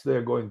 weeks,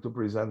 they're going to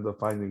present the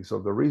findings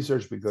of the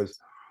research, because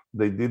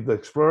they did the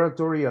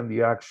exploratory and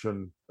the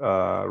action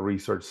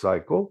research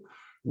cycle.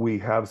 We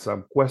have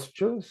some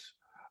questions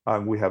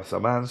and we have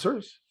some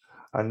answers.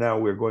 And now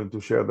we're going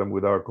to share them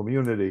with our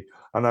community.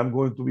 And I'm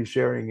going to be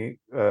sharing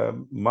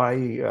my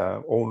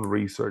own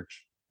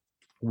research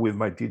with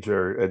my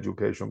teacher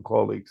education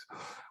colleagues.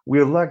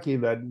 We're lucky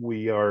that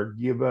we are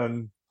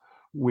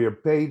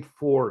paid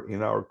for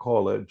in our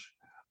college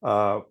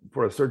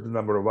for a certain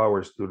number of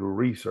hours to do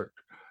research.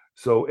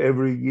 So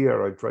every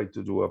year I try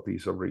to do a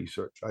piece of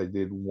research. I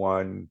did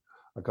one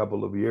a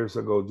couple of years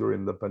ago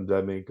during the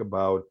pandemic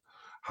about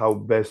how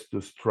best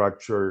to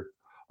structure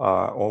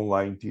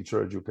online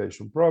teacher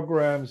education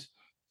programs.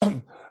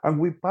 And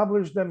we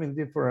publish them in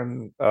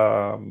different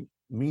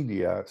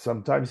media,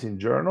 sometimes in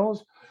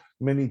journals.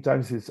 Many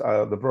times it's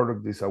the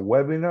product is a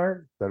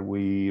webinar that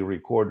we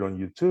record on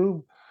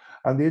YouTube.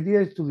 And the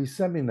idea is to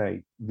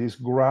disseminate this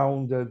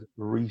grounded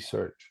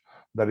research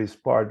that is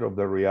part of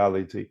the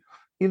reality,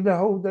 in the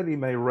hope that it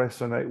may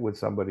resonate with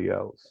somebody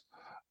else,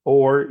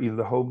 or in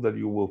the hope that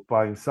you will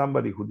find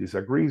somebody who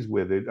disagrees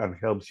with it and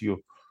helps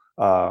you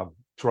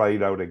try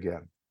it out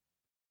again.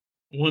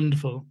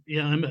 Wonderful.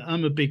 Yeah,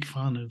 I'm a big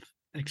fan of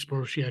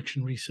exploratory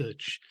action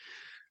research.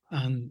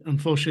 And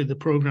unfortunately, the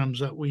programs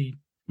that we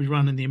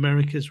ran in the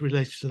Americas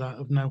related to that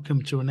have now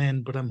come to an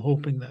end, but I'm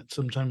hoping that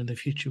sometime in the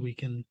future we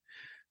can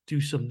do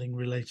something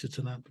related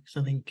to that, because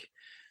I think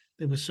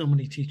there were so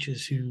many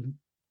teachers who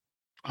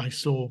I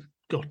saw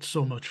got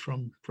so much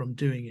from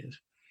doing it.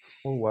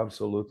 Oh,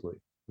 absolutely.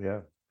 Yeah.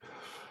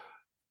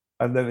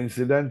 And then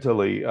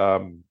incidentally,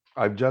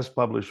 I've just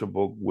published a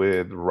book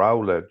with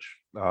Routledge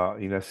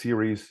in a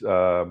series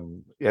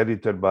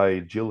edited by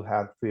Jill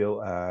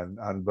Hatfield and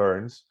Ann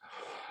Burns.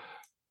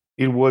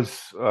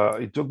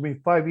 It took me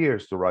 5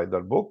 years to write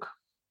that book.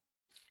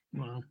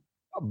 Wow.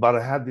 But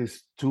I had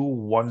these two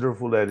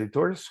wonderful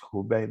editors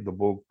who made the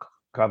book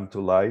come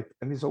to life.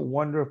 And it's a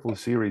wonderful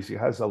series. It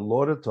has a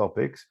lot of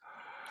topics.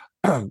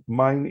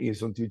 Mine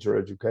is on teacher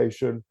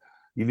education,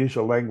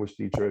 initial language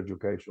teacher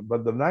education.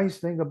 But the nice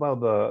thing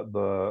about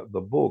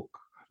the book,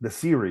 the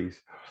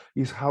series,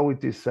 is how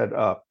it is set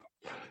up.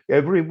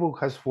 Every book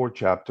has 4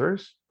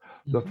 chapters.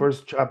 The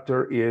first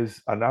chapter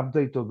is an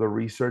update of the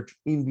research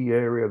in the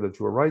area that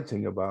you're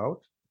writing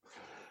about.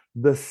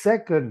 The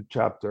second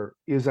chapter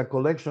is a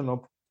collection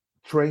of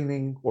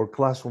training or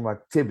classroom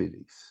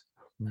activities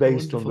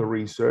based on the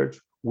research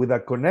with a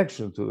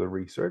connection to the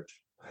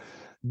research.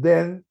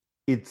 Then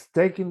it's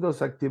taking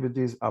those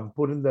activities and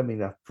putting them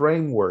in a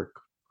framework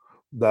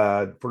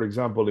that, for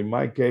example, in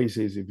my case,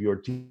 is if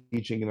you're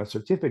teaching in a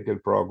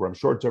certificate program,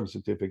 short-term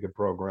certificate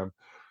program,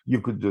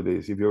 you could do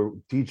this. If you're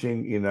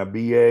teaching in a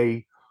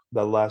BA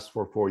that lasts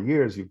for 4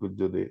 years, you could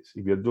do this.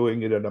 If you're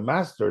doing it at a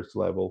master's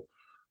level,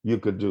 you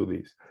could do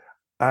this.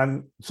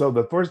 And so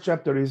the first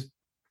chapter is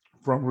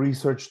from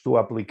research to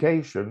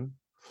application,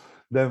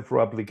 then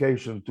from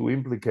application to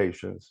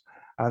implications.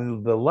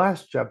 And the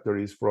last chapter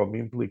is from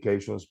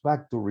implications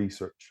back to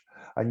research.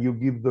 And you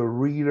give the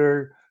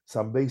reader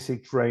some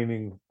basic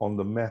training on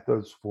the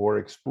methods for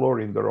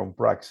exploring their own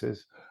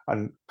praxis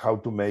and how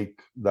to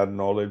make that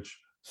knowledge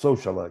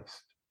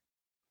socialized.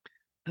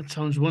 That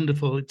sounds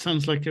wonderful. It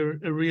sounds like a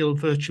real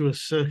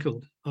virtuous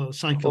cycle.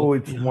 Oh,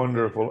 it's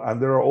wonderful.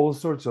 And there are all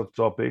sorts of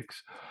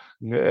topics.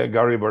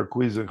 Gary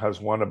Barquizan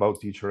has one about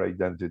teacher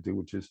identity,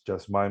 which is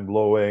just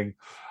mind-blowing.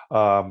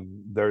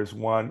 There's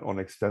one on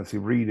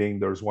extensive reading.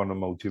 There's one on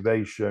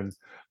motivation.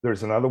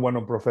 There's another one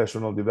on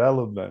professional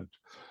development.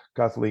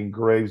 Kathleen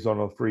Graves,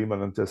 Donald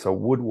Freeman, and Tessa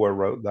Woodward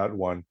wrote that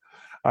one.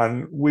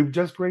 And we've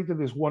just created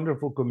this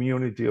wonderful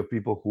community of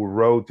people who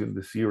wrote in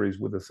the series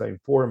with the same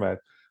format.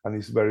 And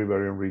it's very,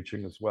 very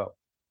enriching as well.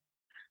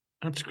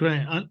 That's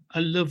great. I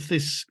love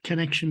this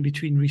connection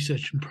between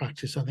research and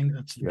practice. I think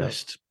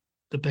that's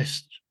the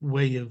best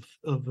way of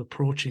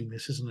approaching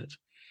this, isn't it?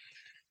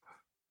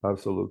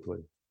 Absolutely.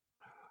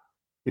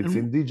 It's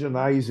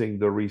indigenizing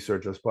the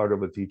research as part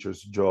of a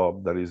teacher's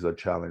job that is a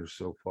challenge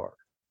so far.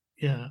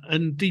 Yeah,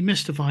 and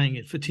demystifying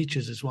it for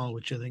teachers as well,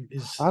 which I think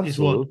is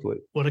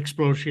what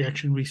exploratory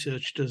action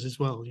research does as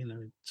well. You know,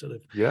 it sort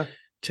of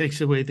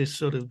takes away this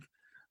sort of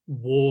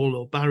wall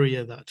or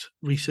barrier that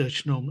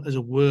research as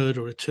a word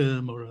or a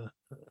term or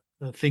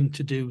a thing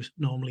to do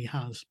normally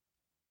has.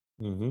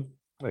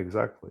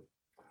 Exactly.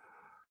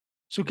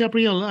 So,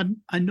 Gabrielle,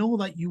 I know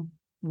that you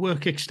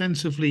work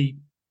extensively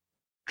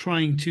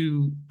trying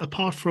to,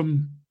 apart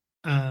from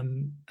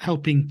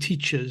helping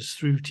teachers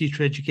through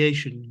teacher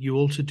education, you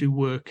also do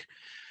work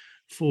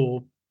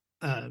for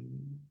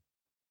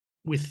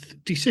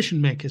with decision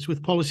makers,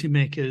 with policy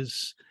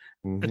makers,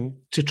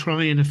 to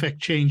try and affect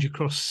change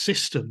across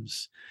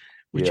systems,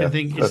 which I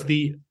think is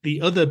the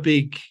other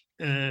big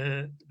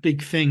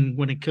thing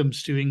when it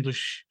comes to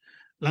English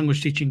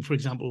language teaching, for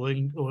example,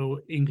 or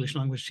English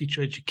language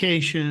teacher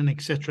education,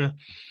 etc.,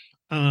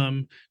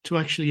 to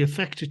actually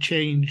affect a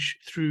change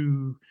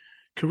through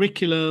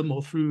curriculum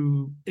or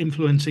through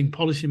influencing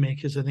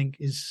policymakers, I think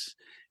is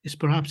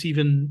perhaps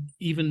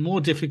even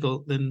more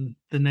difficult than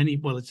any.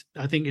 Well,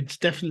 I think it's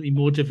definitely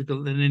more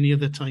difficult than any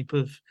other type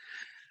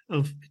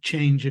of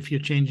change if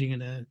you're changing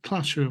in a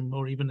classroom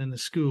or even in a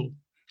school.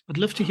 I'd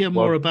love to hear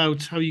more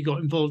about how you got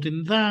involved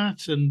in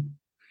that, and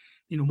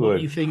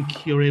what you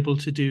think you're able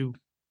to do.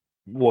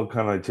 What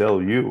can I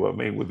tell you? I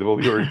mean, with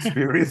all your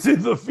experience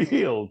in the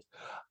field,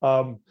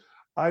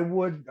 I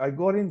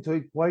got into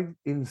it quite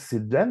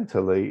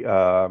incidentally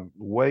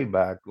way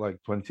back,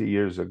 like 20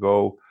 years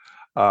ago.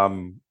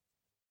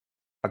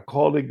 A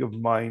colleague of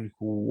mine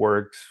who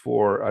works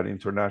for an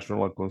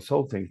international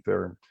consulting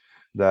firm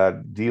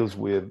that deals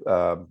with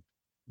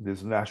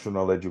this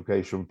national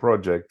education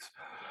projects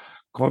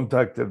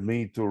contacted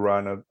me to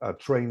run a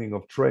training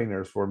of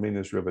trainers for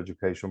Ministry of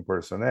Education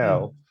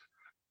personnel,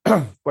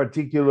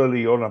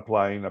 particularly on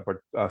applying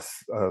a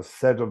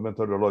set of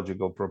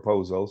methodological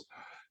proposals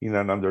in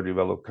an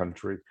underdeveloped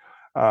country.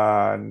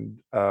 And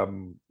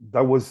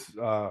that was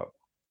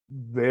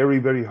very,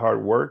 very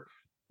hard work,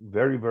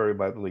 very, very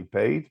badly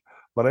paid.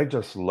 But I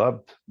just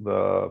loved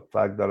the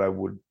fact that I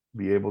would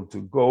be able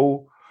to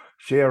go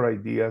share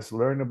ideas,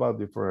 learn about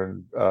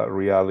different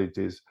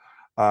realities,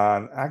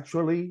 and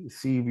actually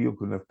see if you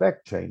can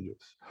affect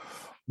changes.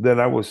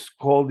 Then I was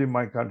called in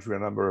my country a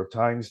number of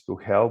times to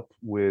help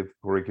with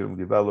curriculum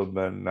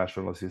development,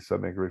 national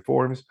systemic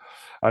reforms.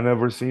 And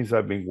ever since,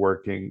 I've been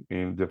working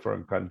in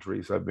different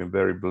countries. I've been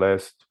very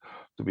blessed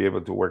to be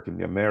able to work in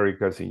the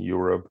Americas, in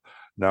Europe.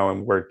 Now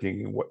I'm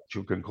working in what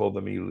you can call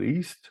the Middle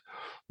East.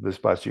 This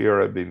past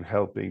year, I've been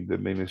helping the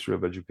Ministry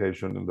of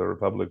Education in the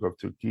Republic of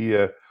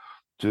Turkey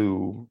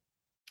to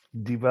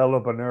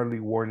develop an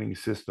early warning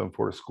system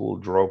for school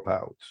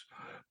dropouts,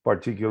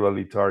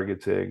 particularly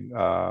targeting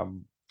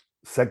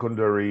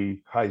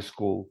secondary, high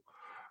school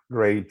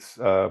grades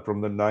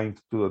from the 9th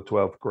to the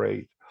 12th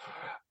grade.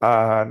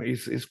 And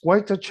it's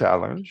quite a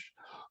challenge,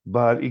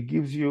 but it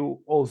gives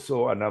you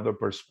also another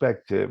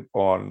perspective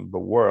on the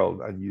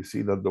world. And you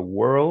see that the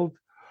world,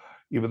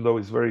 even though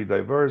it's very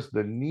diverse,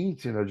 the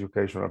needs in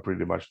education are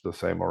pretty much the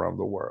same around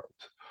the world,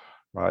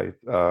 right?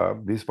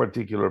 This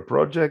particular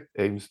project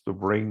aims to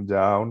bring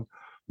down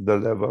the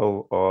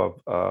level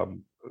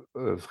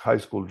of high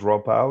school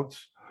dropouts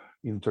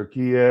in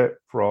Turkey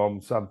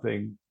from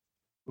something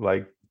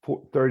like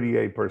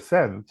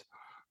 38%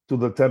 to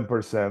the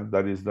 10%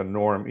 that is the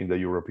norm in the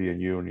European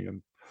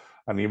Union,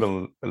 and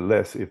even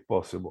less if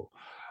possible.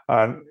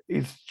 And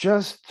it's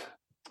just,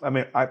 I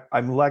mean,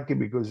 I'm lucky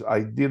because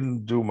I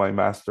didn't do my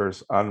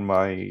master's and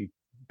my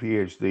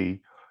PhD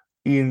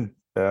in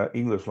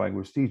English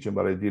language teaching,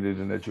 but I did it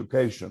in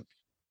education.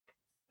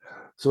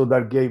 So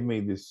that gave me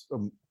this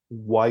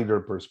wider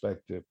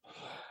perspective.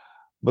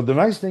 But the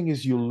nice thing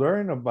is you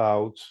learn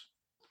about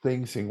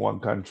things in one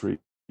country,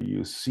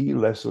 you see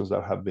lessons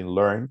that have been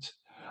learned,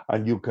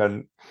 and you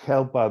can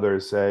help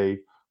others say,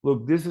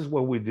 look, this is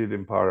what we did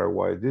in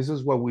Paraguay, this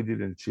is what we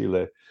did in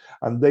Chile,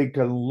 and they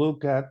can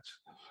look at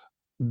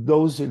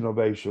those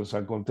innovations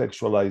and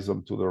contextualize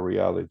them to the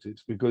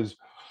realities. Because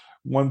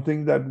one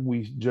thing that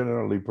we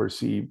generally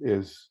perceive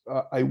is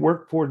I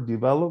work for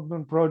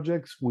development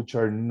projects which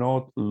are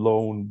not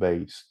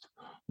loan-based.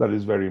 That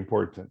is very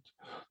important.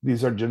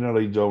 These are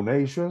generally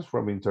donations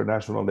from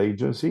international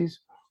agencies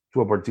to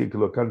a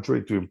particular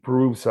country to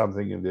improve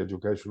something in the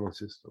educational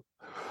system.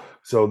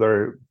 So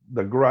they're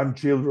the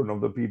grandchildren of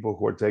the people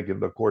who are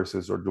taking the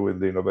courses or doing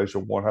the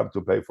innovation won't have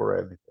to pay for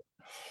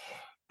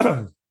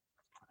anything.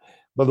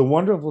 But the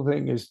wonderful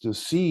thing is to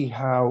see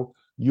how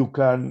you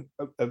can,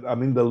 I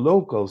mean, the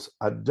locals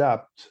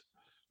adapt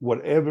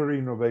whatever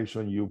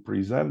innovation you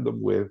present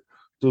them with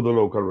to the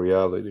local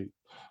reality.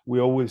 We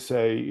always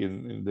say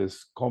in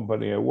this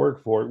company I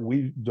work for,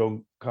 we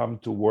don't come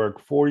to work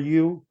for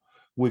you,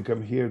 we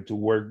come here to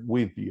work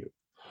with you.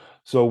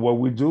 So what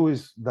we do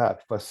is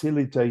that,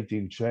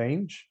 facilitating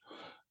change.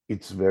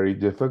 It's very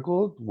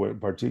difficult,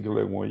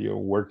 particularly when you're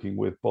working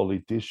with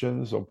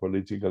politicians or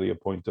politically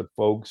appointed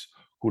folks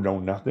who know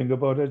nothing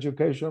about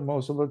education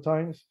most of the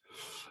times.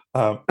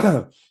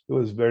 It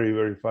was very,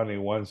 very funny.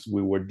 Once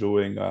we were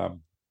doing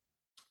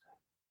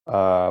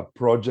a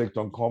project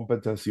on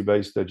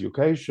competency-based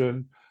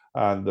education,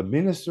 and the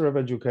Minister of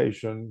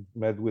Education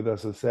met with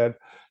us and said,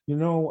 you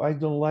know, I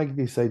don't like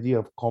this idea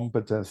of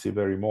competency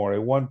very more. I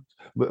want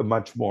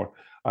much more.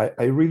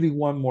 I really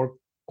want more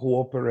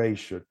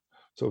cooperation.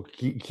 So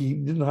he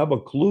didn't have a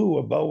clue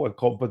about what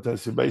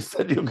competency-based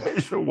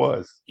education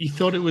was. He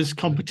thought it was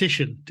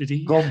competition, did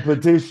he?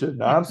 Competition,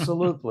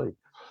 absolutely.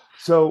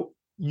 So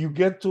you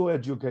get to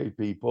educate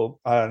people,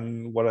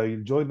 and what I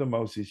enjoy the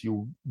most is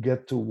you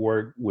get to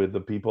work with the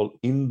people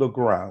in the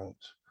ground,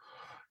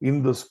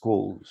 in the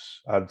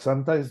schools. And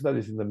sometimes that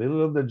is in the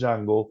middle of the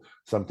jungle,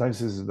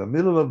 sometimes it's in the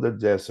middle of the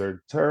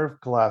desert, turf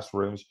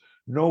classrooms,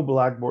 no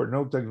blackboard,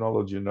 no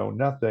technology, no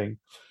nothing.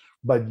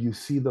 But you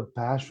see the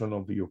passion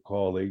of your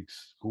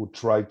colleagues who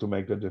try to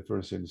make a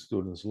difference in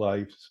students'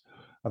 lives.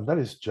 And that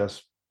is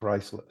just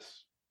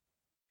priceless.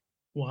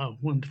 Wow,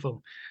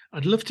 wonderful.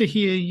 I'd love to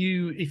hear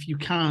you, if you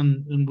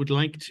can and would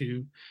like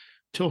to,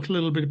 talk a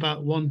little bit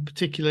about one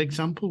particular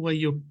example where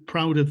you're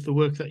proud of the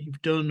work that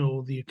you've done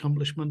or the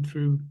accomplishment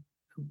through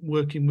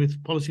working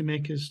with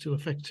policymakers to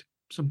affect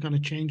some kind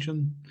of change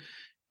on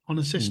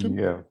a system.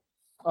 Yeah,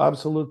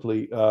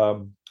 absolutely.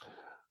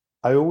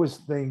 I always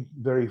think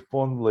very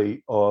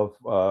fondly of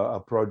a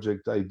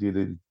project I did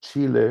in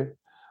Chile,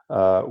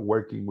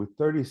 working with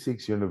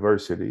 36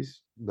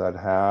 universities that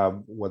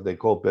have what they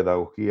call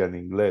Pedagogía en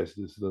Inglés.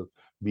 This is the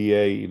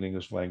BA in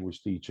English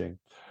language teaching.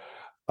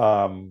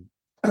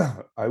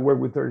 I work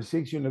with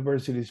 36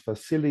 universities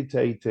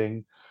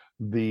facilitating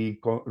the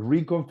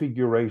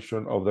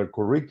reconfiguration of their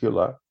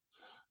curricula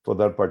for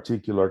that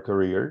particular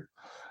career,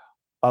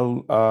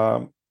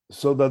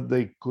 so that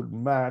they could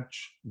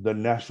match the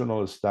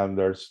national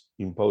standards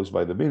imposed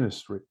by the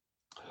ministry.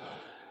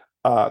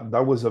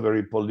 That was a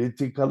very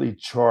politically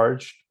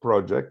charged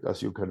project,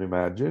 as you can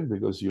imagine,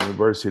 because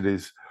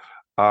universities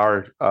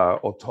are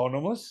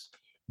autonomous.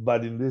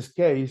 But in this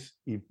case,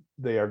 if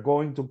they are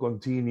going to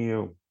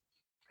continue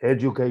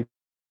educating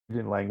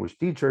language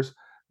teachers,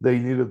 they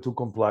needed to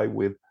comply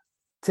with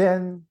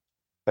 10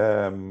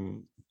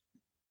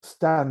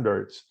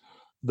 standards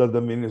that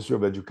the Ministry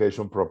of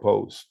Education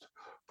proposed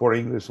for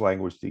English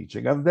language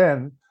teaching. And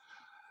then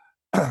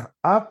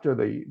after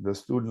the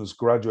students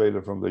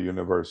graduated from the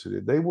university,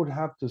 they would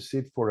have to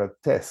sit for a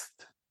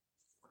test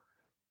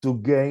to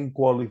gain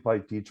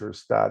qualified teacher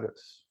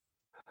status.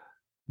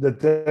 The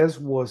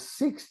test was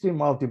 60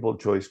 multiple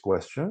choice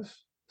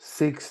questions,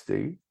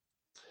 60,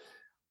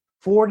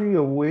 40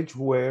 of which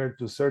were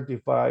to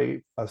certify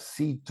a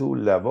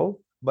C2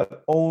 level,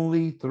 but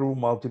only through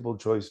multiple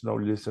choice, no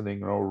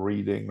listening, no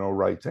reading, no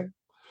writing.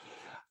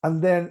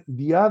 And then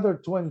the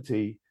other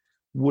 20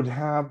 would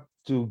have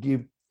to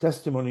give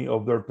testimony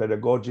of their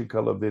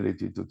pedagogical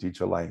ability to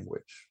teach a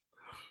language.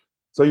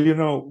 So,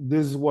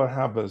 this is what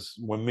happens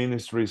when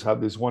ministries have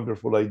this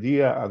wonderful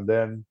idea and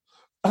then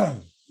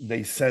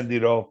they send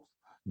it off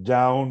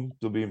down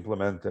to be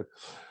implemented.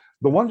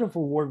 The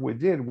wonderful work we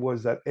did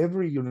was that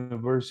every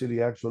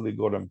university actually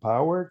got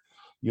empowered.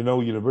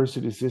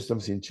 University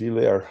systems in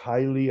Chile are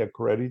highly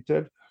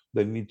accredited.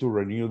 They need to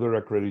renew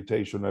their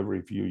accreditation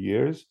every few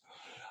years.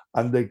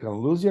 And they can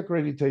lose the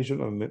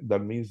accreditation, and that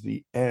means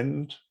the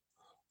end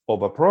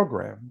of a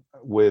program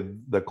with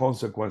the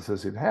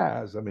consequences it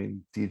has. I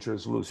mean,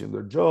 teachers losing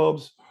their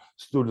jobs,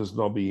 students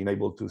not being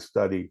able to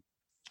study.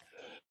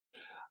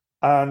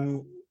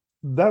 And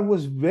that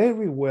was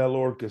very well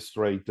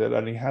orchestrated,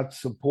 and it had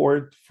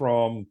support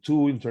from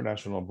two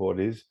international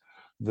bodies,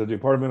 the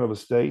Department of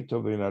State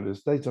of the United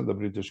States and the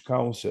British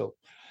Council.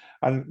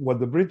 And what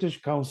the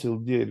British Council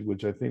did,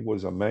 which I think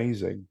was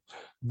amazing,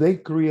 they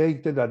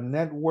created a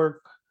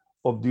network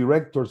of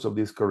directors of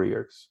these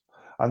careers,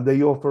 and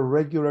they offer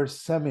regular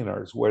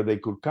seminars where they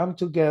could come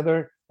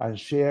together and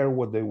share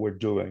what they were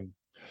doing.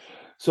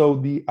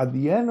 So at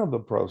the end of the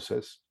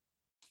process,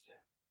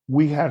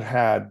 we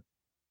had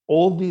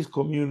all these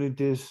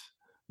communities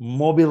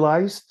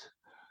mobilized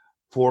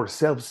for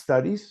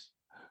self-studies.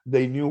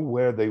 They knew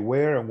where they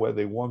were and where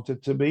they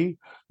wanted to be.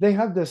 They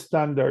had the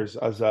standards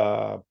as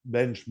a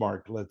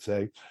benchmark, let's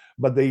say,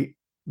 but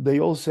they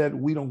all said,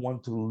 we don't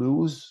want to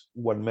lose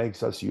what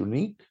makes us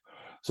unique.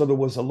 So there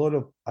was a lot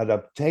of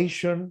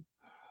adaptation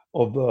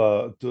of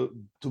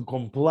to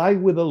comply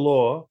with the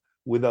law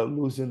without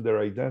losing their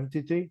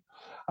identity.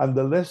 And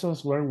the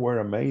lessons learned were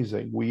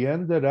amazing. We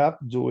ended up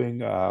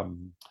doing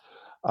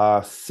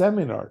a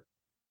seminar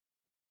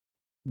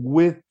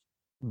with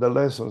the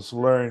lessons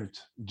learned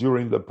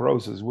during the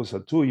process. It was a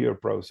 2-year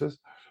process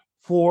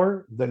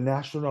for the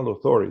national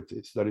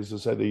authorities. That is to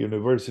say, the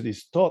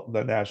universities taught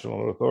the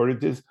national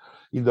authorities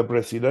in the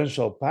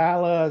presidential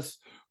palace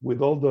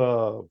with all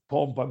the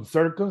pomp and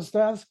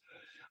circumstance.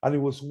 And it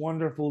was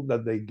wonderful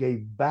that they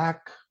gave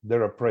back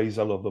their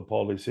appraisal of the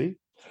policy.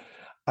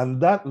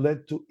 And that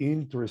led to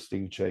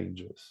interesting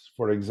changes.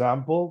 For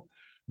example,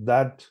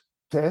 that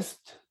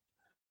test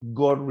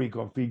got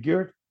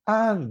reconfigured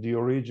and the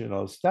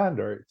original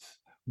standards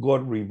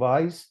got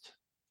revised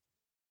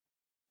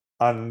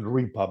and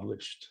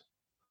republished.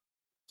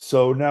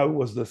 So now it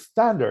was the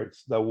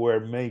standards that were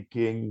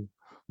making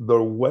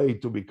their way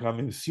to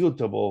becoming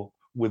suitable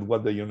with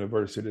what the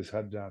universities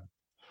had done.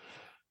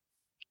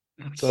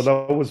 So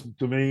that was,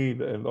 to me,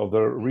 of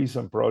the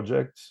recent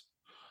projects,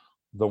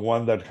 the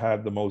one that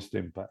had the most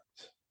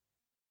impact.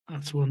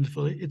 That's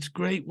wonderful. It's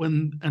great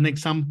when an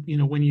exam,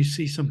 when you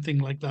see something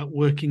like that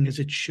working as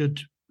it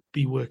should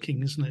be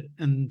working, isn't it?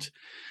 And,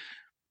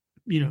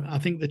 I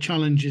think the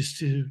challenge is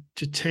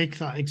to take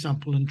that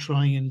example and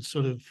try and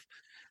sort of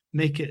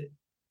make it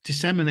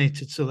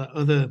disseminated so that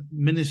other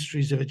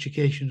ministries of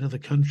education in other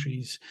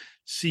countries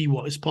see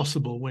what is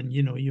possible when,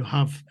 you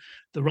have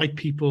the right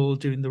people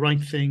doing the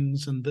right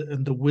things and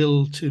the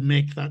will to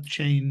make that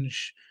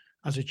change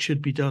as it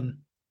should be done.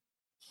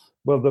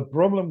 Well, the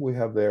problem we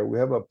have there, we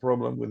have a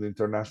problem with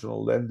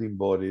international lending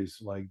bodies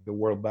like the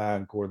World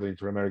Bank or the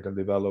Inter-American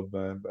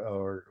Development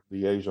or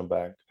the Asian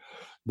Bank.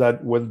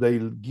 that when they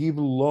give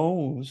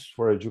loans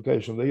for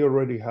education, they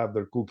already have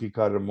their cookie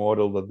cutter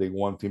model that they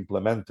want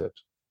implemented.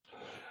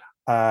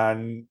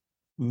 And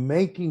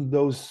making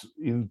those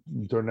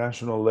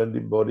international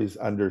lending bodies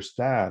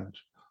understand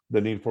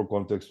the need for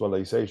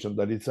contextualization,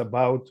 that it's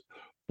about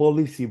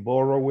policy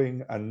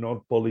borrowing and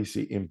not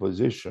policy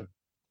imposition.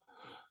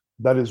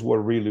 That is what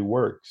really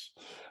works.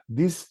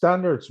 This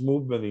standards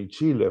movement in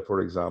Chile,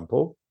 for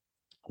example,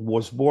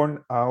 was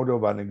born out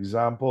of an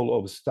example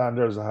of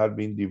standards that had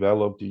been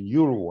developed in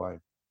Uruguay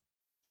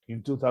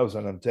in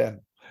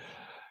 2010.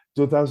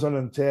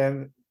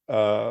 2010,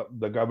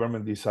 the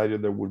government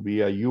decided there would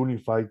be a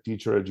unified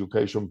teacher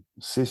education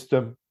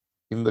system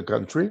in the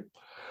country.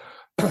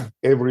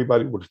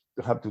 Everybody would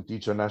have to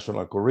teach a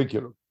national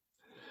curriculum.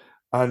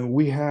 And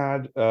we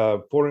had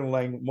modern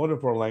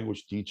foreign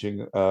language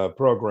teaching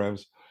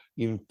programs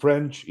in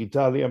French,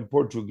 Italian,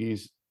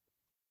 Portuguese,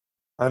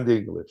 and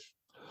English.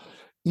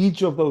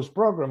 Each of those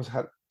programs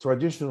had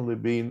traditionally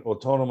been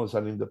autonomous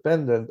and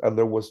independent, and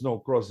there was no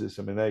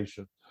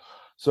cross-dissemination.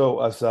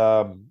 So as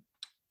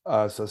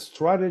a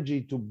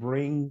strategy to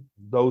bring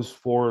those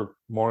 4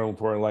 modern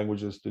foreign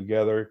languages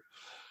together,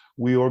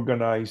 we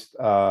organized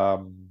a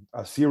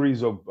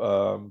series of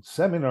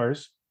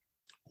seminars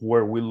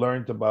where we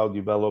learned about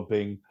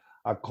developing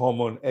a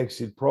common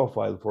exit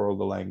profile for all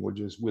the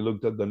languages. We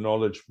looked at the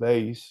knowledge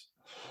base.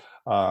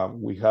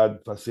 We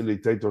had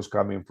facilitators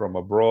coming from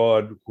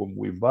abroad whom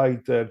we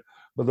invited,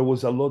 but there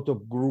was a lot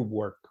of group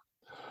work.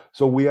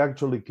 So we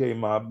actually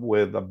came up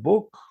with a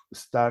book,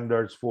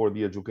 Standards for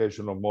the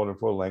Education of Modern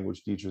Foreign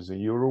Language Teachers in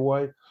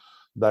Uruguay,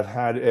 that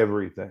had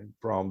everything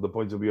from the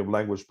point of view of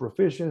language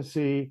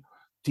proficiency,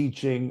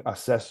 teaching,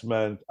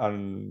 assessment,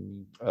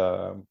 and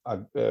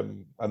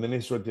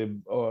administrative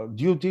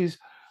duties,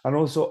 and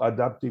also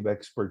adaptive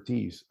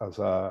expertise as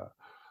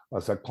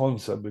a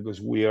concept,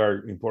 because we are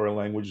in foreign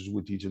languages,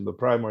 we teach in the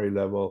primary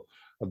level,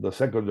 at the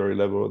secondary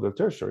level, or the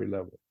tertiary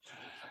level.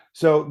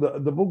 So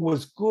the book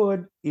was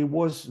good. It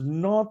was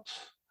not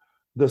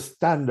the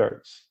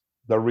standards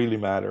that really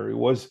matter. It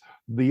was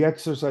the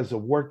exercise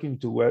of working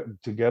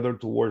together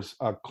towards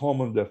a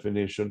common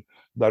definition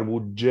that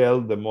would gel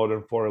the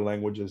modern foreign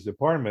languages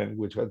department,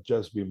 which had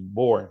just been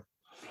born.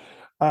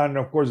 And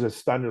of course, the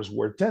standards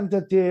were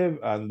tentative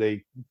and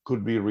they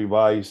could be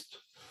revised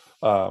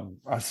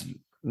as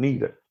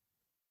needed.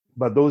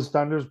 But those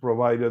standards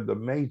provided the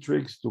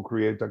matrix to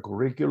create a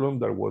curriculum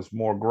that was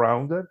more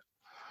grounded.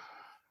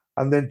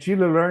 And then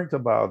Chile learned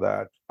about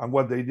that. And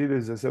what they did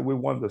is they said, we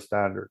want the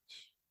standards,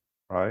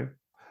 right?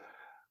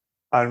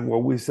 And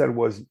what we said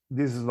was,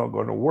 this is not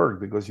going to work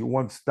because you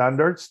want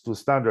standards to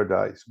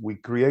standardize. We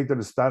created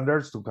the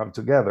standards to come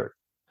together.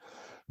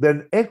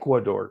 Then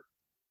Ecuador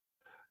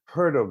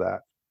heard of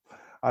that.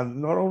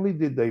 And not only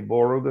did they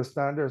borrow the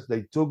standards,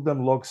 they took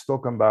them lock,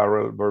 stock, and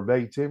barrel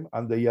verbatim,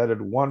 and they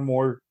added one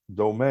more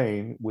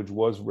domain, which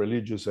was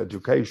religious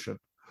education,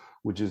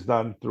 which is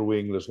done through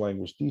English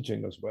language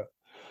teaching as well.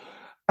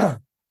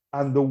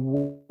 And the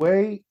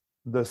way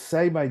the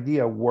same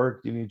idea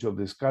worked in each of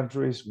these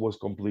countries was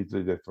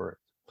completely different.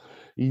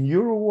 In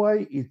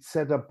Uruguay, it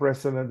set a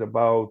precedent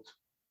about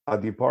a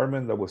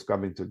department that was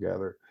coming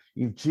together.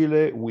 In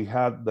Chile, we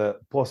had the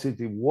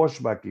positive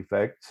washback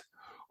effect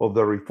of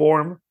the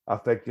reform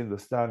affecting the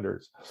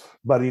standards.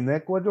 But in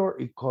Ecuador,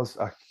 it caused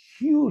a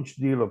huge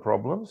deal of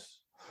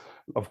problems.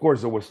 Of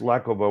course, there was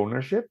lack of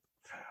ownership.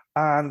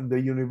 And the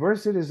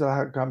universities that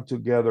had come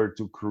together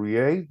to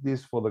create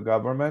this for the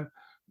government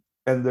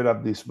ended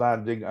up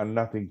disbanding, and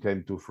nothing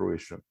came to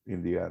fruition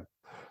in the end.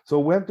 So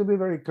we have to be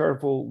very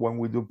careful when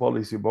we do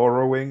policy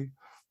borrowing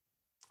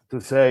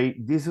to say,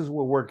 this is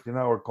what worked in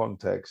our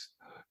context.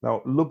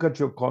 Now, look at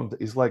your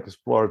context. It's like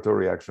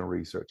exploratory action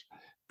research.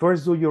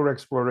 First, do your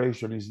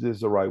exploration. Is this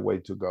the right way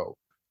to go?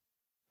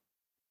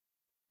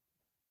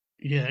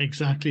 Yeah,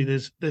 exactly.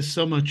 There's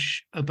so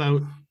much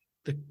about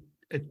the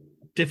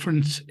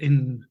differences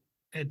in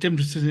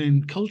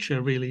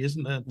culture, really,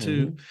 isn't there?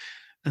 Mm-hmm.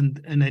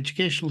 And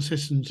educational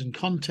systems and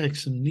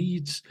contexts and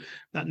needs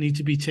that need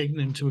to be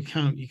taken into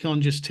account. You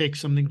can't just take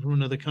something from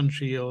another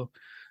country or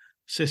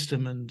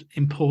system and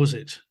impose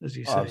it, as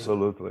you say.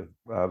 Absolutely.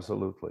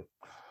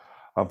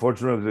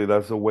 Unfortunately,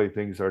 that's the way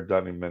things are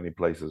done in many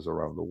places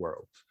around the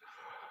world.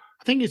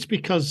 I think it's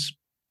because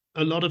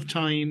a lot of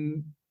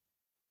time,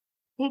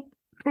 well,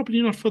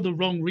 probably not for the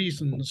wrong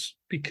reasons,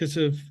 because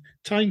of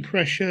time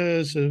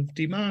pressures, of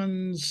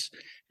demands,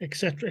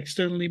 etc.,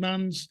 external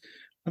demands.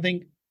 I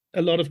think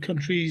a lot of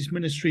countries,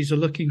 ministries are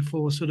looking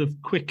for sort of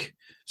quick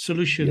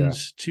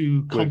solutions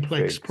to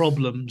complex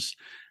problems,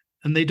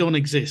 and they don't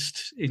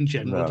exist in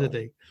general, do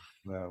they?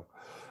 No.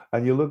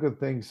 And you look at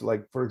things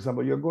like, for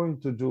example, you're going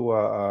to do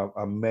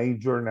a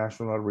major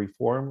national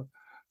reform.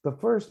 The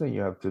first thing you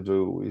have to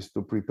do is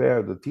to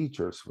prepare the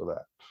teachers for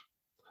that.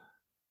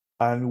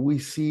 And we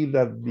see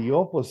that the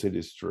opposite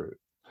is true.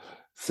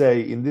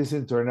 Say, in these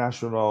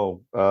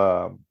international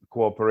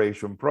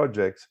cooperation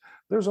projects,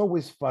 there's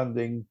always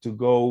funding to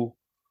go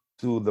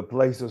to the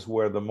places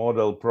where the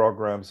model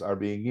programs are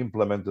being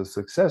implemented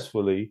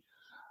successfully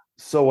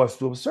so as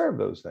to observe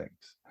those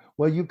things.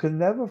 Well, you can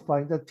never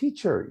find a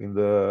teacher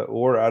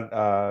or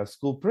a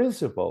school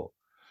principal.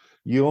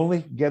 You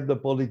only get the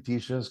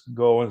politicians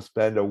go and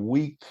spend a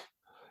week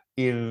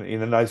in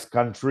a nice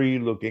country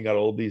looking at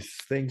all these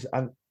things,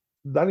 and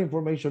that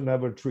information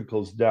never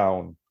trickles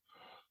down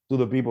to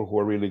the people who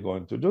are really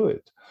going to do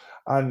it.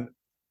 And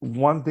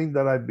one thing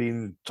that I've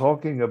been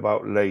talking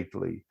about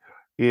lately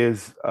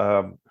is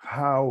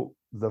how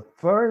the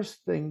first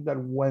thing that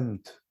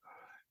went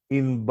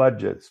in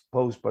budgets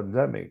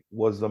post-pandemic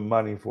was the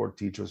money for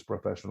teachers'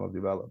 professional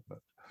development.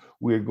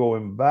 We're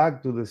going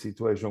back to the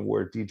situation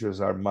where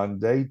teachers are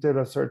mandated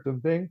a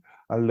certain thing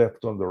and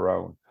left on their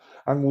own.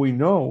 And we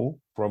know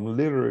from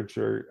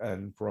literature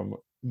and from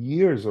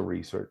years of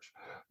research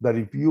that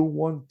if you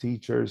want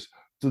teachers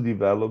to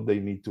develop, they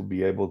need to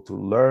be able to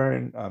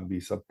learn and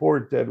be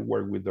supported,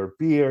 work with their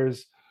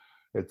peers,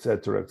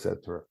 etc.,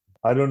 etc.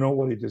 I don't know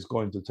what it is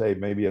going to take,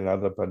 maybe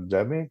another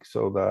pandemic,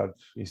 so that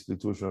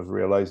institutions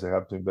realize they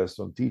have to invest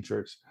on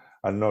teachers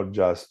and not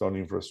just on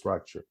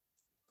infrastructure.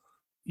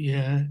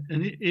 Yeah,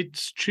 and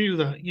it's true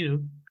that,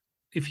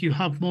 if you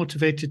have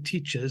motivated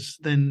teachers,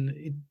 then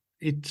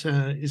it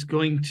is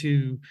going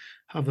to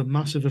have a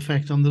massive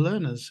effect on the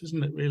learners,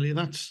 isn't it, really?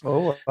 That's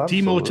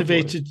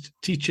demotivated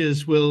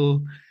teachers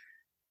will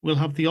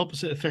have the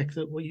opposite effect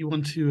that what you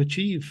want to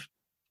achieve.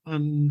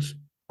 And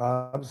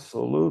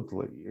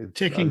absolutely,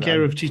 taking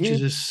care of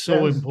teachers is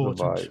so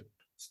important.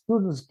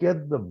 Students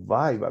get the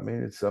vibe. I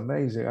mean, it's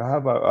amazing. I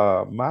have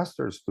a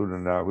master's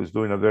student now who's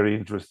doing a very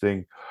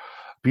interesting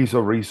piece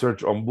of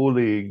research on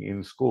bullying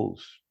in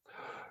schools.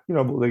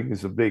 Bullying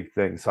is a big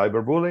thing,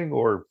 cyberbullying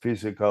or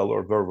physical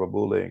or verbal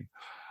bullying.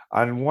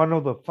 And one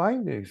of the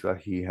findings that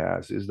he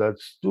has is that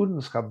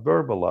students have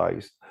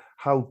verbalized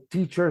how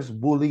teachers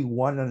bully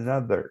one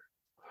another.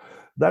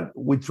 That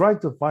we try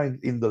to find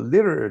in the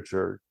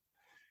literature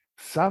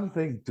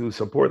something to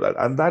support that.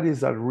 And that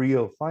is a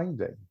real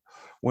finding.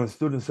 When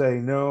students say,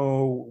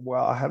 no,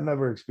 well, I have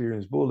never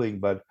experienced bullying,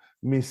 but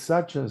Miss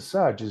such and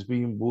such is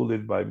being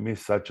bullied by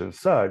Miss such and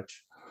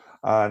such.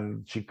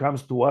 And she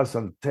comes to us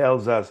and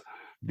tells us,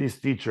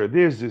 this teacher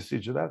this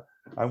teacher that.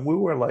 And we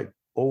were like,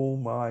 oh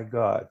my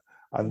God.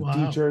 And wow.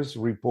 Teachers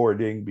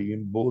reporting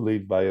being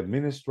bullied by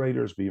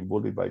administrators, being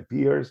bullied by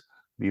peers,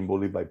 being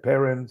bullied by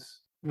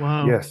parents.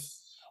 Wow. Yes.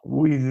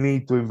 We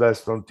need to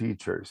invest on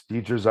teachers.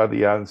 Teachers are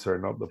the answer,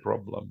 not the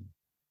problem.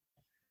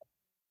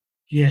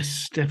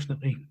 Yes,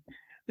 definitely.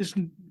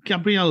 Listen,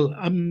 Gabrielle,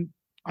 I'm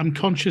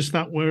conscious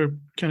that we're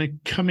kind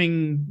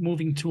of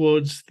moving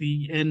towards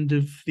the end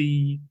of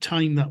the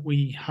time that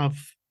we have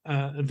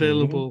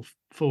available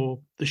for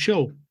the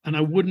show. And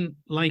I wouldn't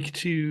like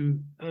to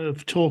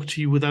talk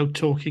to you without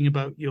talking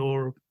about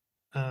your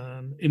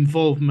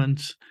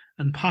involvement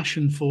and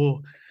passion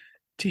for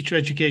teacher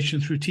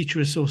education through teacher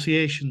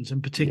associations,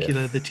 in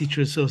particular the Teacher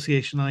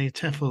Association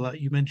IATEFL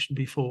that you mentioned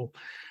before,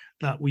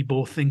 that we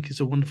both think is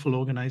a wonderful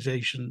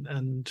organization.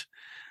 And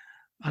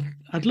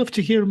I'd love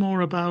to hear more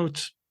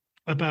about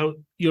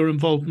your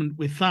involvement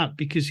with that,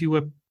 because you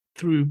were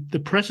through the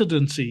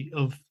presidency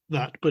of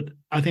that. But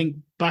I think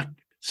back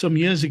some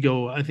years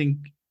ago,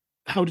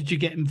 how did you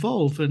get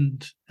involved,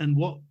 and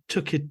what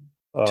took you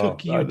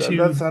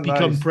to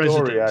become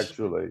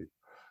president?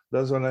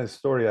 That's a nice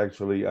story,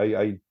 actually.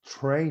 I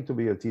trained to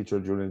be a teacher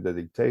during the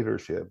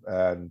dictatorship,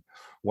 and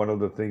one of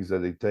the things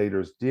that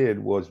dictators did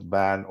was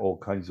ban all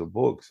kinds of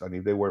books. And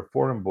if they were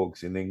foreign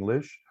books in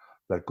English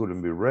that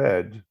couldn't be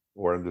read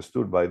or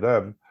understood by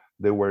them,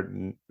 they were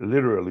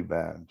literally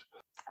banned.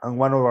 And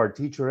one of our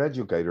teacher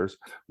educators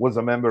was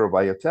a member of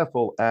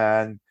IATEFL,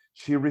 and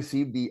she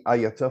received the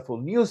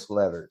IATEFL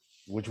newsletter,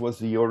 which was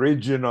the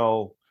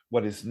original,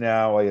 what is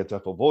now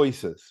IATEFL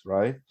Voices,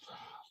 right?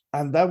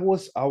 And that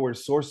was our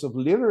source of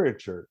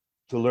literature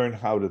to learn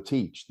how to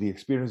teach, the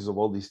experiences of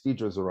all these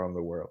teachers around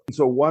the world.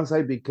 So once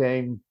I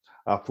became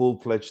a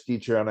full-fledged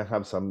teacher and I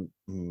have some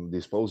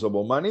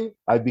disposable money,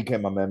 I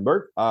became a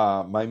member.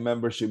 My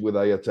membership with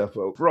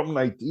IATEFL from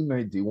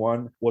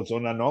 1991 was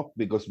on and off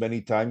because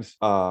many times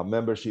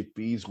membership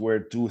fees were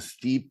too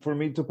steep for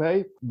me to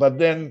pay. But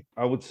then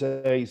I would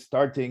say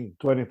starting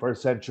 21st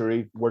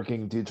century,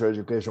 working in teacher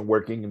education,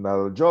 working in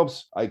other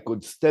jobs, I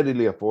could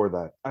steadily afford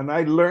that. And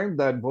I learned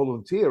that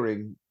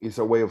volunteering is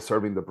a way of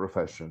serving the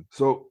profession.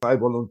 So I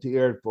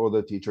volunteered for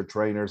the Teacher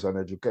Trainers and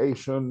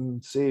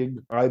Education, SIG.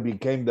 I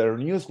became their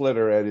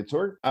newsletter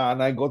editor,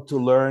 and I got to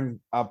learn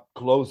up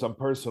close and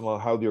personal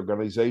how the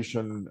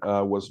organization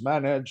was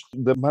managed.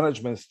 The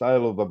management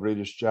style of a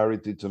British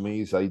charity to me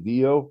is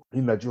ideal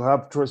in that you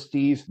have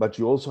trustees, but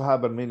you also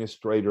have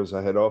administrators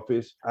at head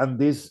office. And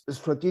these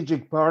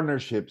strategic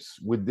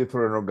partnerships with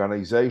different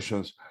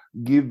organizations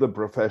give the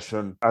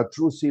profession a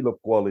true seal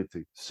of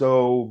quality.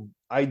 So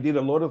I did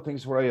a lot of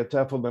things for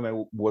IATEFL, then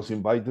I was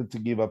invited to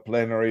give a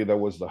plenary that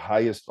was the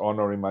highest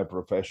honor in my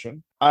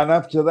profession. And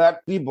after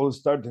that, people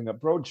started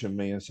approaching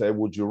me and say,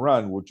 would you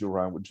run? Would you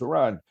run? Would you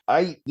run?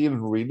 I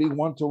didn't really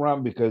want to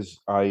run because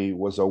I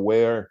was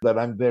aware that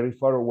I'm very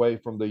far away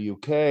from the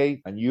UK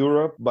and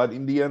Europe. But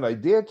in the end, I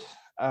did.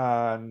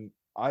 And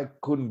I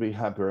couldn't be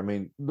happier. I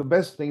mean, the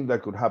best thing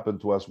that could happen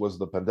to us was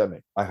the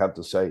pandemic, I have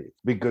to say,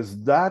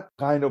 because that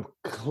kind of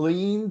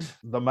cleaned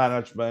the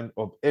management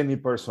of any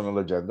personal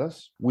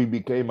agendas. We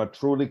became a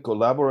truly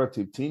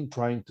collaborative team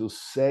trying to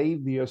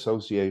save the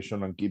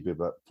association and keep it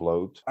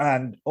afloat.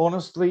 And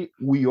honestly,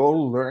 we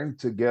all learned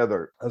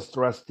together as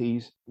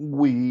trustees.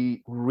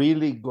 We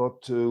really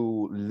got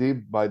to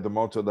live by the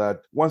motto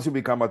that once you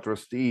become a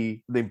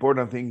trustee, the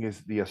important thing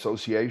is the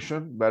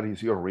association. That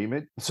is your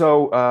remit.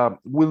 So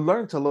we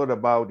learned a lot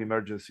about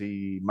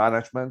emergency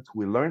management.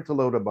 We learned a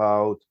lot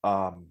about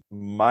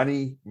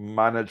money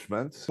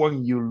management.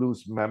 When you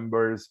lose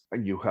members,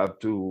 you have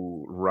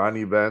to run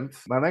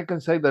events. And I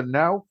can say that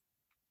now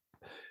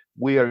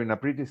we are in a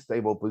pretty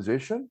stable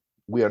position.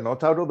 We are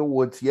not out of the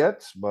woods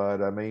yet,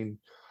 but I mean,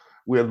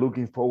 we are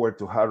looking forward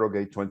to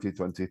Harrogate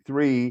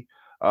 2023.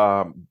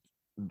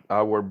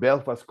 Our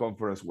Belfast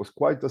conference was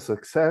quite a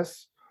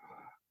success.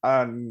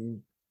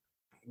 And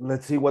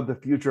let's see what the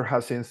future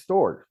has in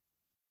store.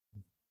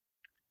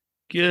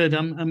 Good.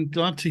 I'm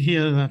glad to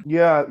hear that.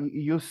 Yeah,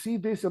 you see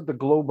this at the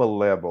global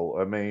level.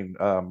 I mean,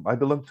 I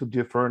belong to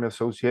different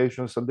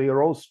associations, and they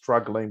are all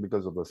struggling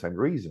because of the same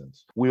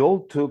reasons. We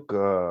all took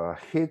a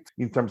hit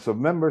in terms of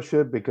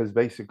membership because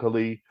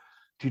basically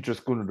teachers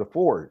couldn't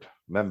afford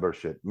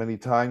membership. Many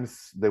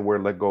times they were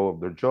let go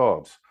of their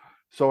jobs.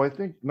 So I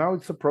think now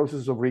it's a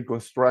process of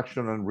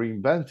reconstruction and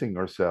reinventing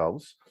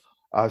ourselves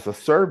as a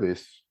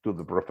service to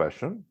the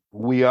profession.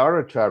 We are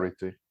a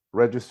charity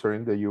registered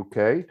in the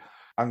UK.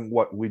 And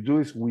what we do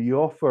is we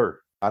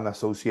offer an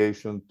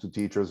association to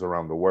teachers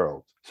around the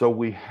world. So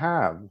we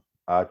have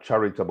a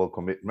charitable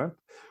commitment,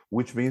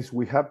 which means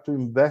we have to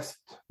invest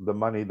the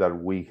money that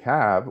we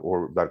have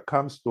or that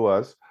comes to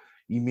us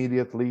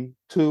immediately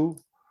to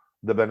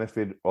the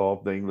benefit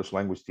of the English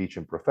language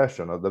teaching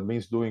profession. And that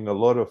means doing a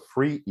lot of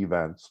free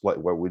events like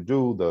what we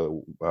do,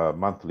 the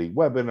monthly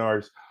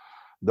webinars,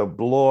 the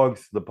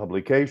blogs, the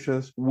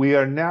publications. We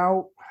are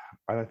now,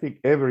 and I think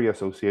every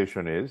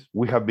association is,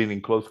 we have been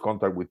in close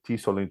contact with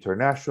TESOL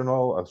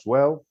International as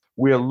well.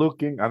 We are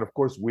looking, and of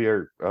course, we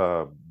are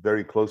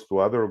very close to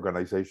other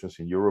organizations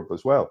in Europe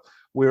as well.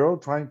 We're all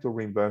trying to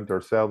reinvent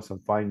ourselves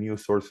and find new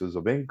sources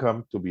of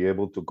income to be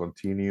able to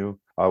continue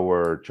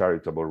our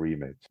charitable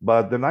remit.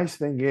 But the nice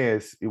thing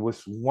is, it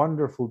was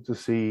wonderful to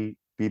see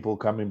people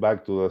coming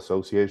back to the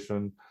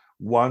association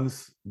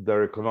once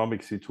their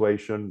economic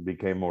situation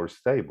became more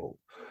stable.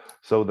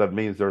 So that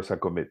means there's a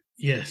commitment.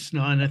 Yes,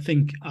 no, and I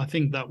think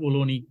that will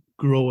only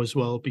grow as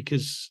well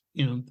because,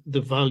 you know,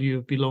 the value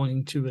of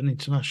belonging to an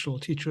international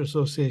teacher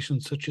association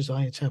such as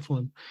IATEFL,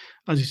 and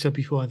as you said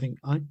before, I think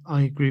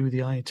I agree with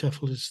you.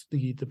 IATEFL is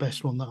the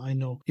best one that I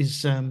know.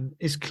 Is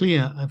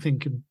clear. I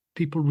think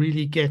people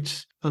really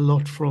get a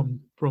lot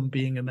from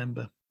being a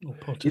member.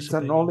 It's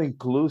an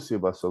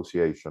all-inclusive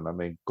association. I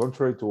mean,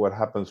 contrary to what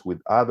happens with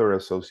other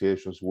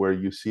associations where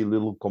you see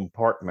little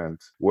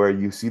compartments, where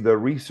you see the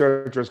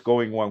researchers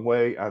going one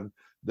way and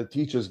the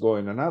teachers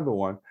going another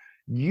one,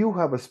 you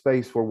have a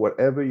space for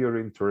whatever your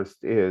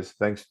interest is,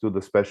 thanks to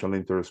the special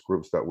interest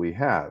groups that we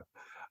have.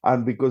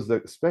 And because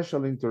the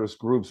special interest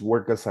groups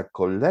work as a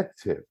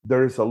collective,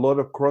 there is a lot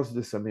of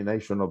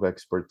cross-dissemination of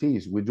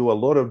expertise. We do a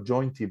lot of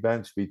joint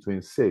events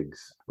between SIGs,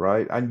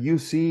 right? And you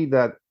see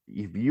that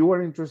if you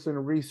are interested in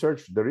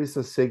research, there is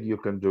a SIG you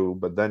can do,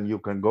 but then you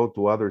can go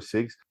to other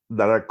SIGs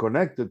that are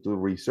connected to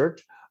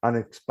research and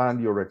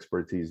expand your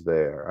expertise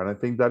there. And I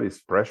think that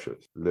is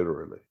precious,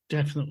 literally.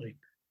 Definitely.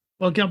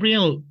 Well,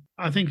 Gabrielle,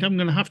 I think I'm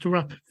going to have to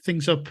wrap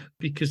things up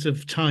because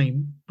of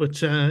time,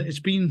 but it's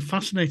been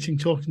fascinating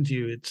talking to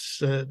you.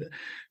 It's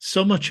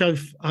so much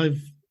I've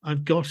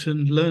got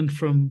and learned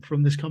from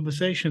this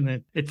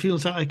conversation. It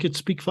feels like I could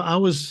speak for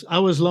hours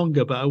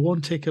longer, but I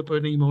won't take up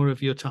any more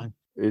of your time.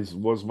 It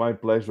was my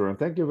pleasure. And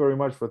thank you very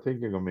much for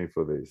thinking of me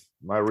for this.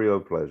 My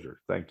real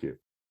pleasure. Thank you.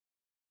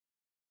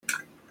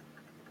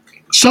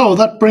 So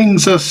that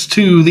brings us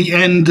to the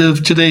end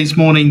of today's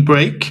morning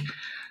break.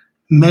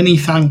 Many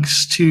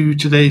thanks to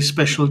today's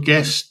special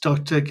guest,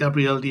 Dr.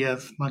 Gabrielle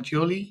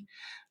Diaz-Maggioli,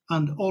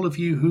 and all of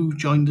you who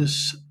joined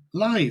us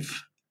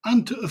live.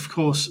 And of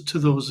course, to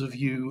those of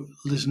you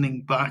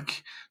listening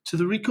back to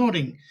the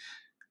recording.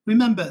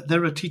 Remember,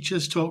 there are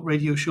Teachers Talk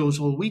radio shows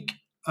all week,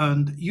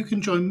 and you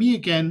can join me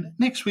again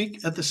next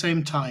week at the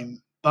same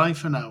time. Bye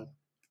for now.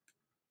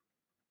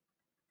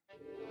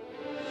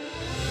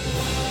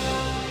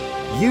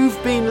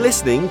 You've been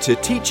listening to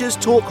Teachers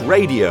Talk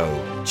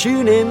Radio.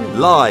 Tune in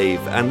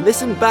live and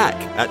listen back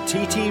at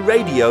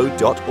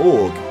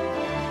ttradio.org.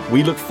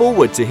 We look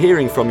forward to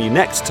hearing from you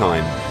next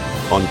time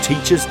on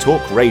Teachers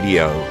Talk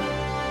Radio.